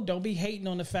don't be hating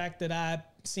on the fact that I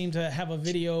seem to have a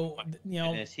video,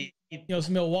 those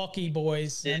Milwaukee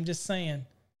boys. I'm just saying.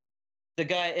 The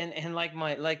guy and like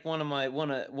one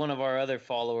of our other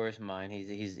followers of mine,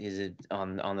 he's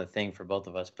on the thing for both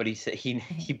of us, but he said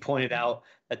he pointed out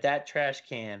that trash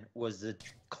can was the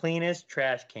cleanest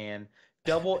trash can,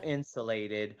 double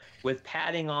insulated with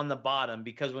padding on the bottom,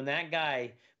 because when that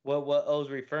guy, what I was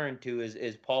referring to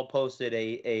is Paul posted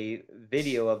a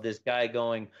video of this guy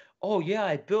going, "Oh yeah,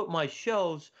 I built my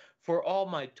shelves for all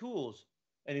my tools."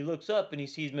 And he looks up and he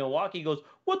sees Milwaukee. He goes,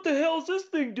 "What the hell is this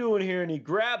thing doing here?" And he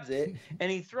grabs it and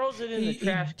he throws it in the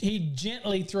trash. He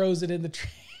gently throws it in the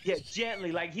trash. Yeah,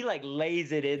 gently, like he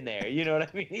lays it in there. You know what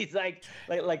I mean? He's like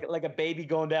a baby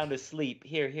going down to sleep.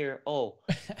 Here. Oh,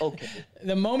 okay.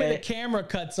 The moment the camera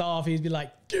cuts off, he'd be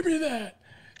like, "Give me that."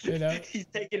 You know? He's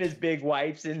taking his big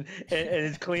wipes and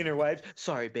his cleaner wipes.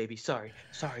 "Sorry, baby. Sorry.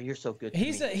 You're so good."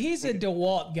 He's a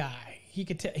DeWalt guy. He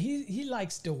could tell he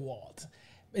likes DeWalt.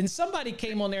 And somebody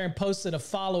came on there and posted a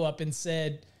follow-up and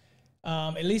said,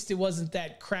 at least it wasn't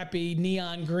that crappy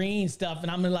neon green stuff.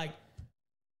 And I'm like,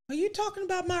 are you talking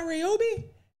about my Ryobi?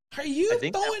 Are you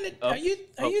throwing it? Are you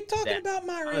talking about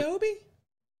my Ryobi?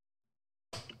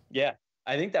 Yeah,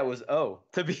 I think that was O.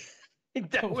 To be,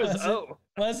 that was O.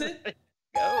 Was it?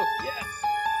 Oh,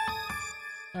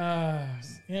 yeah.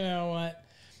 You know what?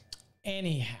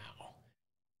 Anyhow.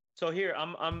 So here,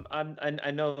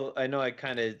 I know I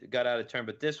kind of got out of turn,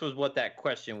 but this was what that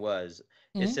question was.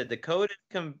 Mm-hmm. It said the code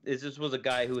this was a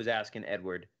guy who was asking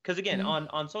Edward, because again,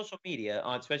 on social media,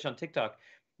 especially on TikTok,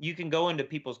 you can go into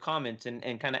people's comments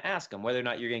and kind of ask them whether or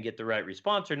not you're going to get the right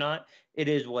response or not. It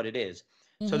is what it is.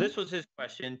 Mm-hmm. So this was his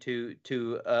question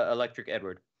to Electric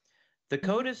Edward. The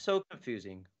code is so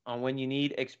confusing on when you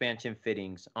need expansion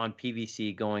fittings on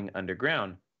PVC going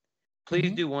underground.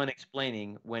 Please do one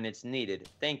explaining when it's needed.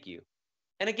 Thank you.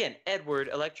 And again,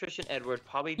 electrician Edward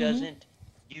probably doesn't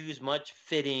use much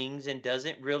fittings and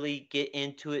doesn't really get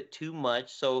into it too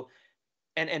much. So,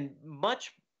 and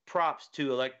much props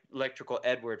to Electrical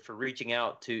Edward for reaching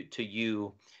out to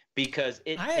you, because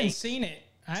I hadn't seen it.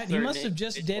 He must have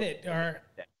just did it, or.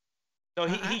 So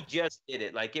he just did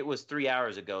it. Like, it was 3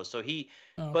 hours ago. So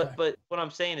but what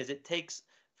I'm saying is it takes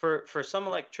for some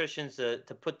electricians to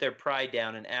put their pride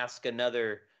down and ask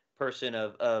another person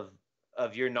of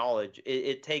your knowledge.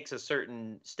 It takes a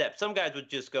certain step. Some guys would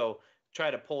just go try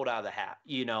to pull it out of the hat,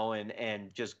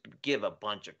 and just give a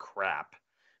bunch of crap.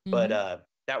 But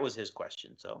that was his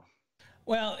question. So.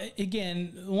 Well,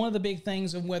 again, one of the big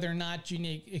things of whether or not you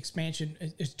need expansion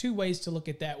is two ways to look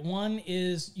at that. One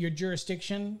is your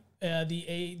jurisdiction,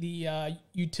 the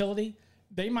utility.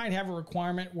 They might have a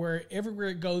requirement where everywhere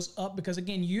it goes up, because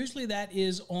again, usually that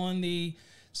is on the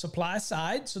supply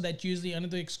side. So that's usually under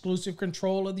the exclusive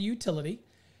control of the utility,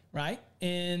 right?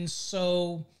 And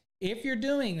so if you're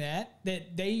doing that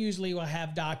they usually will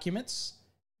have documents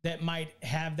that might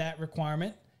have that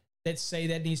requirement that say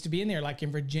that needs to be in there. Like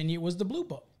in Virginia, it was the Blue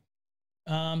Book.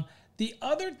 The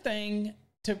other thing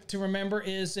to remember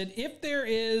is that if there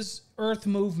is earth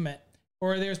movement,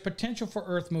 or there's potential for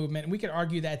earth movement, and we could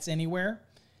argue that's anywhere,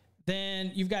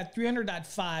 then you've got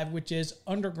 300.5, which is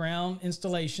underground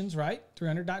installations, right?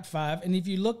 300.5. And if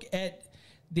you look at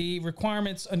the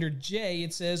requirements under J,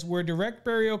 it says where direct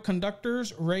burial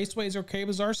conductors, raceways, or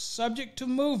cables are subject to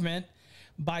movement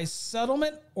by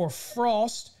settlement or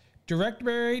frost, direct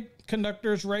buried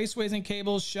conductors, raceways, and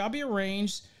cables shall be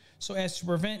arranged so as to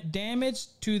prevent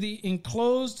damage to the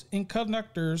enclosed in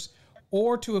conductors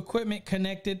or to equipment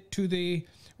connected to the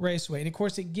raceway. And of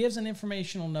course, it gives an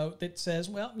informational note that says,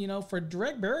 well, for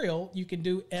direct burial, you can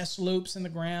do S loops in the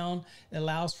ground that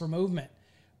allows for movement.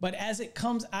 But as it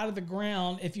comes out of the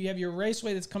ground, if you have your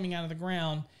raceway that's coming out of the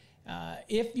ground,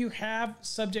 if you have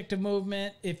subjective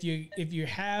movement, if you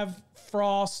have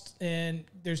frost and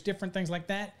there's different things like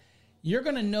that, you're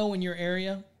going to know in your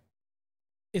area,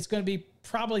 it's going to be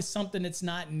probably something that's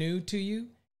not new to you.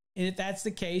 And if that's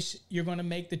the case, you're going to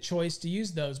make the choice to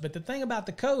use those. But the thing about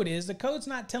the code is the code's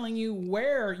not telling you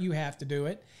where you have to do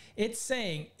it. It's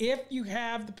saying if you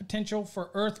have the potential for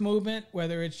earth movement,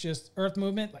 whether it's just earth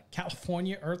movement like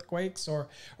California earthquakes, or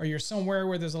you're somewhere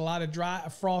where there's a lot of dry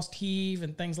frost heave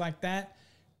and things like that,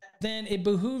 then it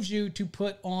behooves you to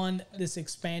put on this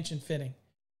expansion fitting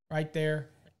right there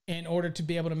in order to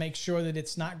be able to make sure that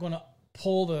it's not going to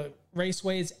pull the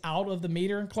raceways out of the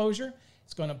meter enclosure.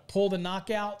 It's going to pull the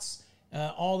knockouts,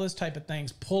 all those type of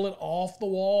things, pull it off the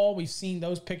wall. We've seen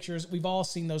those pictures. We've all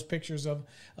seen those pictures of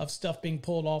stuff being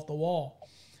pulled off the wall.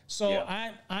 So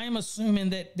yeah. I'm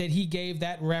assuming that he gave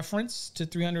that reference to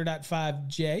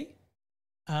 300.5J.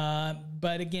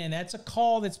 But again, that's a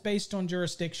call that's based on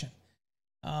jurisdiction.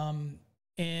 And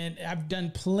I've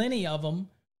done plenty of them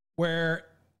where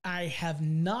I have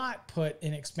not put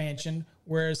an expansion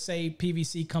where, say,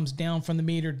 PVC comes down from the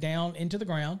meter down into the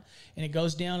ground and it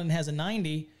goes down and has a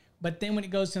 90, but then when it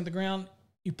goes into the ground,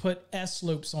 you put S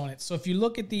loops on it. So if you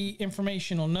look at the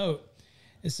informational note,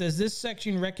 it says this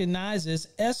section recognizes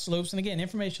S loops. And again,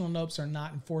 informational notes are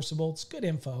not enforceable. It's good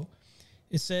info.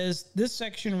 It says this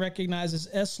section recognizes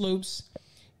S loops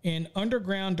in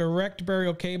underground direct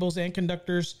burial cables and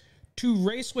conductors to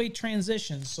raceway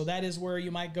transitions. So that is where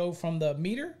you might go from the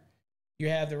meter. You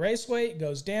have the raceway, it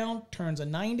goes down, turns a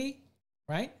 90,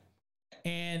 right?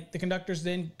 And the conductors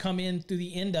then come in through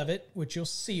the end of it, which you'll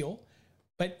seal.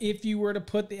 But if you were to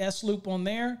put the S loop on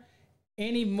there,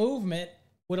 any movement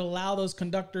would allow those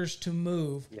conductors to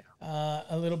move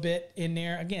a little bit in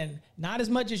there. Again, not as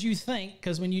much as you think,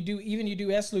 because when you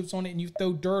do S loops on it and you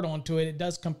throw dirt onto it, it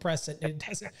does compress it. It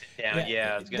doesn't,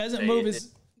 it doesn't move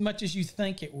as much as you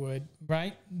think it would,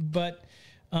 right? But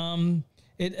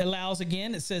it allows,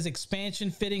 again, it says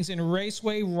expansion fittings and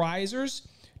raceway risers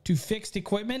to fixed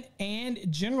equipment, and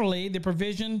generally the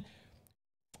provision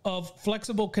of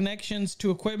flexible connections to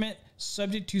equipment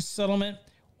subject to settlement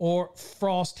or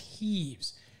frost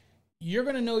heaves. You're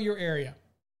going to know your area.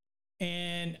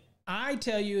 And I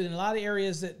tell you, in a lot of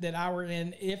areas that I were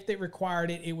in, if they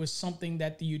required it, it was something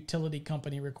that the utility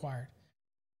company required.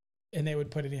 And they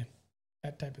would put it in,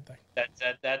 that type of thing.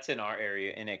 That's in our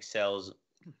area, in Excel's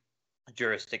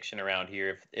jurisdiction around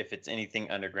here. If it's anything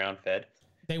underground fed,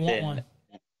 they want one.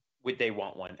 They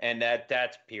want one. And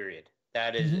that's period.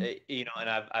 That is, and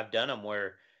I've done them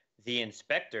where the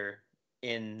inspector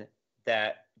in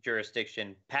that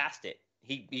jurisdiction passed it.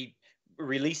 He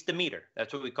released the meter.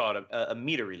 That's what we call it, a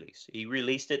meter release. He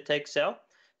released it to Excel,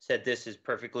 said this is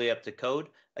perfectly up to code.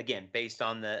 Again, based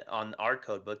on our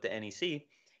code book, the NEC,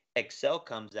 Excel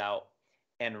comes out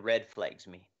and red flags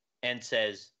me and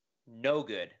says no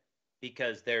good,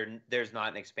 because there's not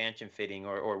an expansion fitting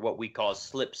or what we call a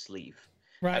slip sleeve.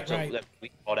 Right. We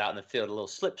called out in the field a little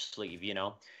slip sleeve,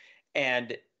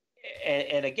 and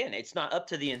again, it's not up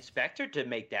to the inspector to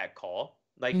make that call.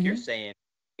 Like you're saying,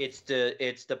 it's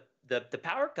the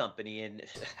power company, and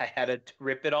I had to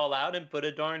rip it all out and put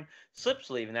a darn slip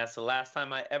sleeve, and that's the last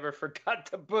time I ever forgot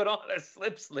to put on a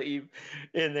slip sleeve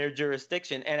in their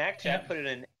jurisdiction. And actually, I put it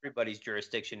in everybody's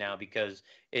jurisdiction now because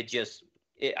I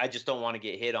just don't want to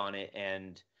get hit on it,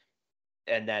 and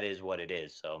that is what it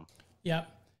is. So yeah.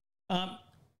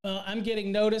 Well, I'm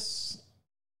getting notice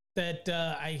that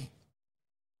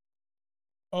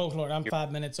oh Lord, I'm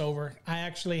 5 minutes over. I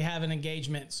actually have an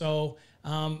engagement, so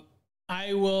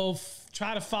I will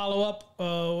try to follow up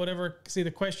whatever. See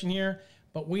the question here,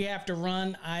 but we have to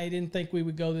run. I didn't think we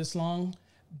would go this long,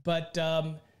 but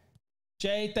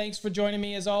Jay, thanks for joining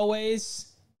me as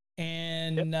always,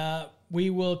 and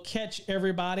we will catch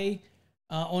everybody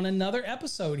on another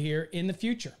episode here in the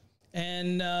future.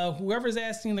 And whoever's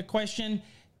asking the question,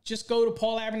 just go to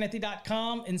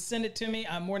paulabernethy.com and send it to me.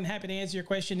 I'm more than happy to answer your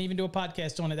question, even do a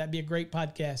podcast on it. That'd be a great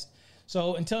podcast.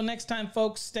 So until next time,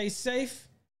 folks, stay safe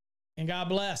and God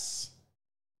bless.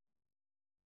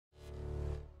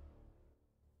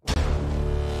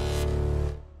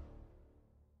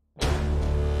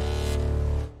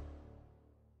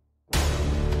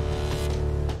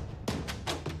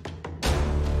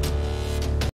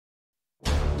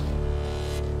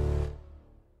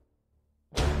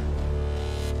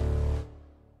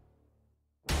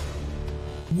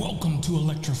 Welcome to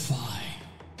Electrify.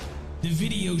 the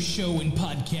video show and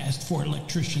podcast for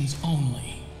electricians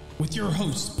only, with your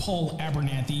hosts Paul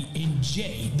Abernathy and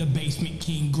Jay the Basement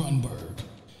King Grunberg.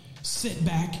 Sit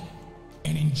back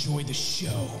and enjoy the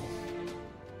show.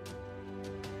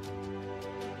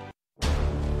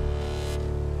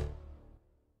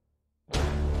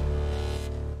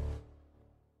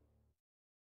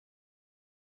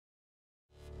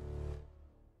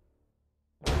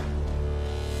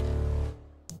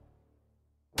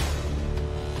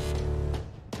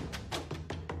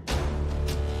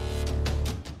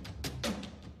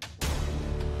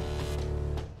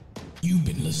 You've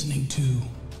been listening to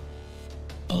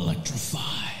Electrify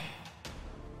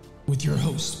with your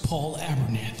hosts Paul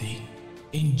Abernathy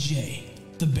and Jay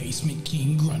the Basement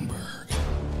King Grunberg.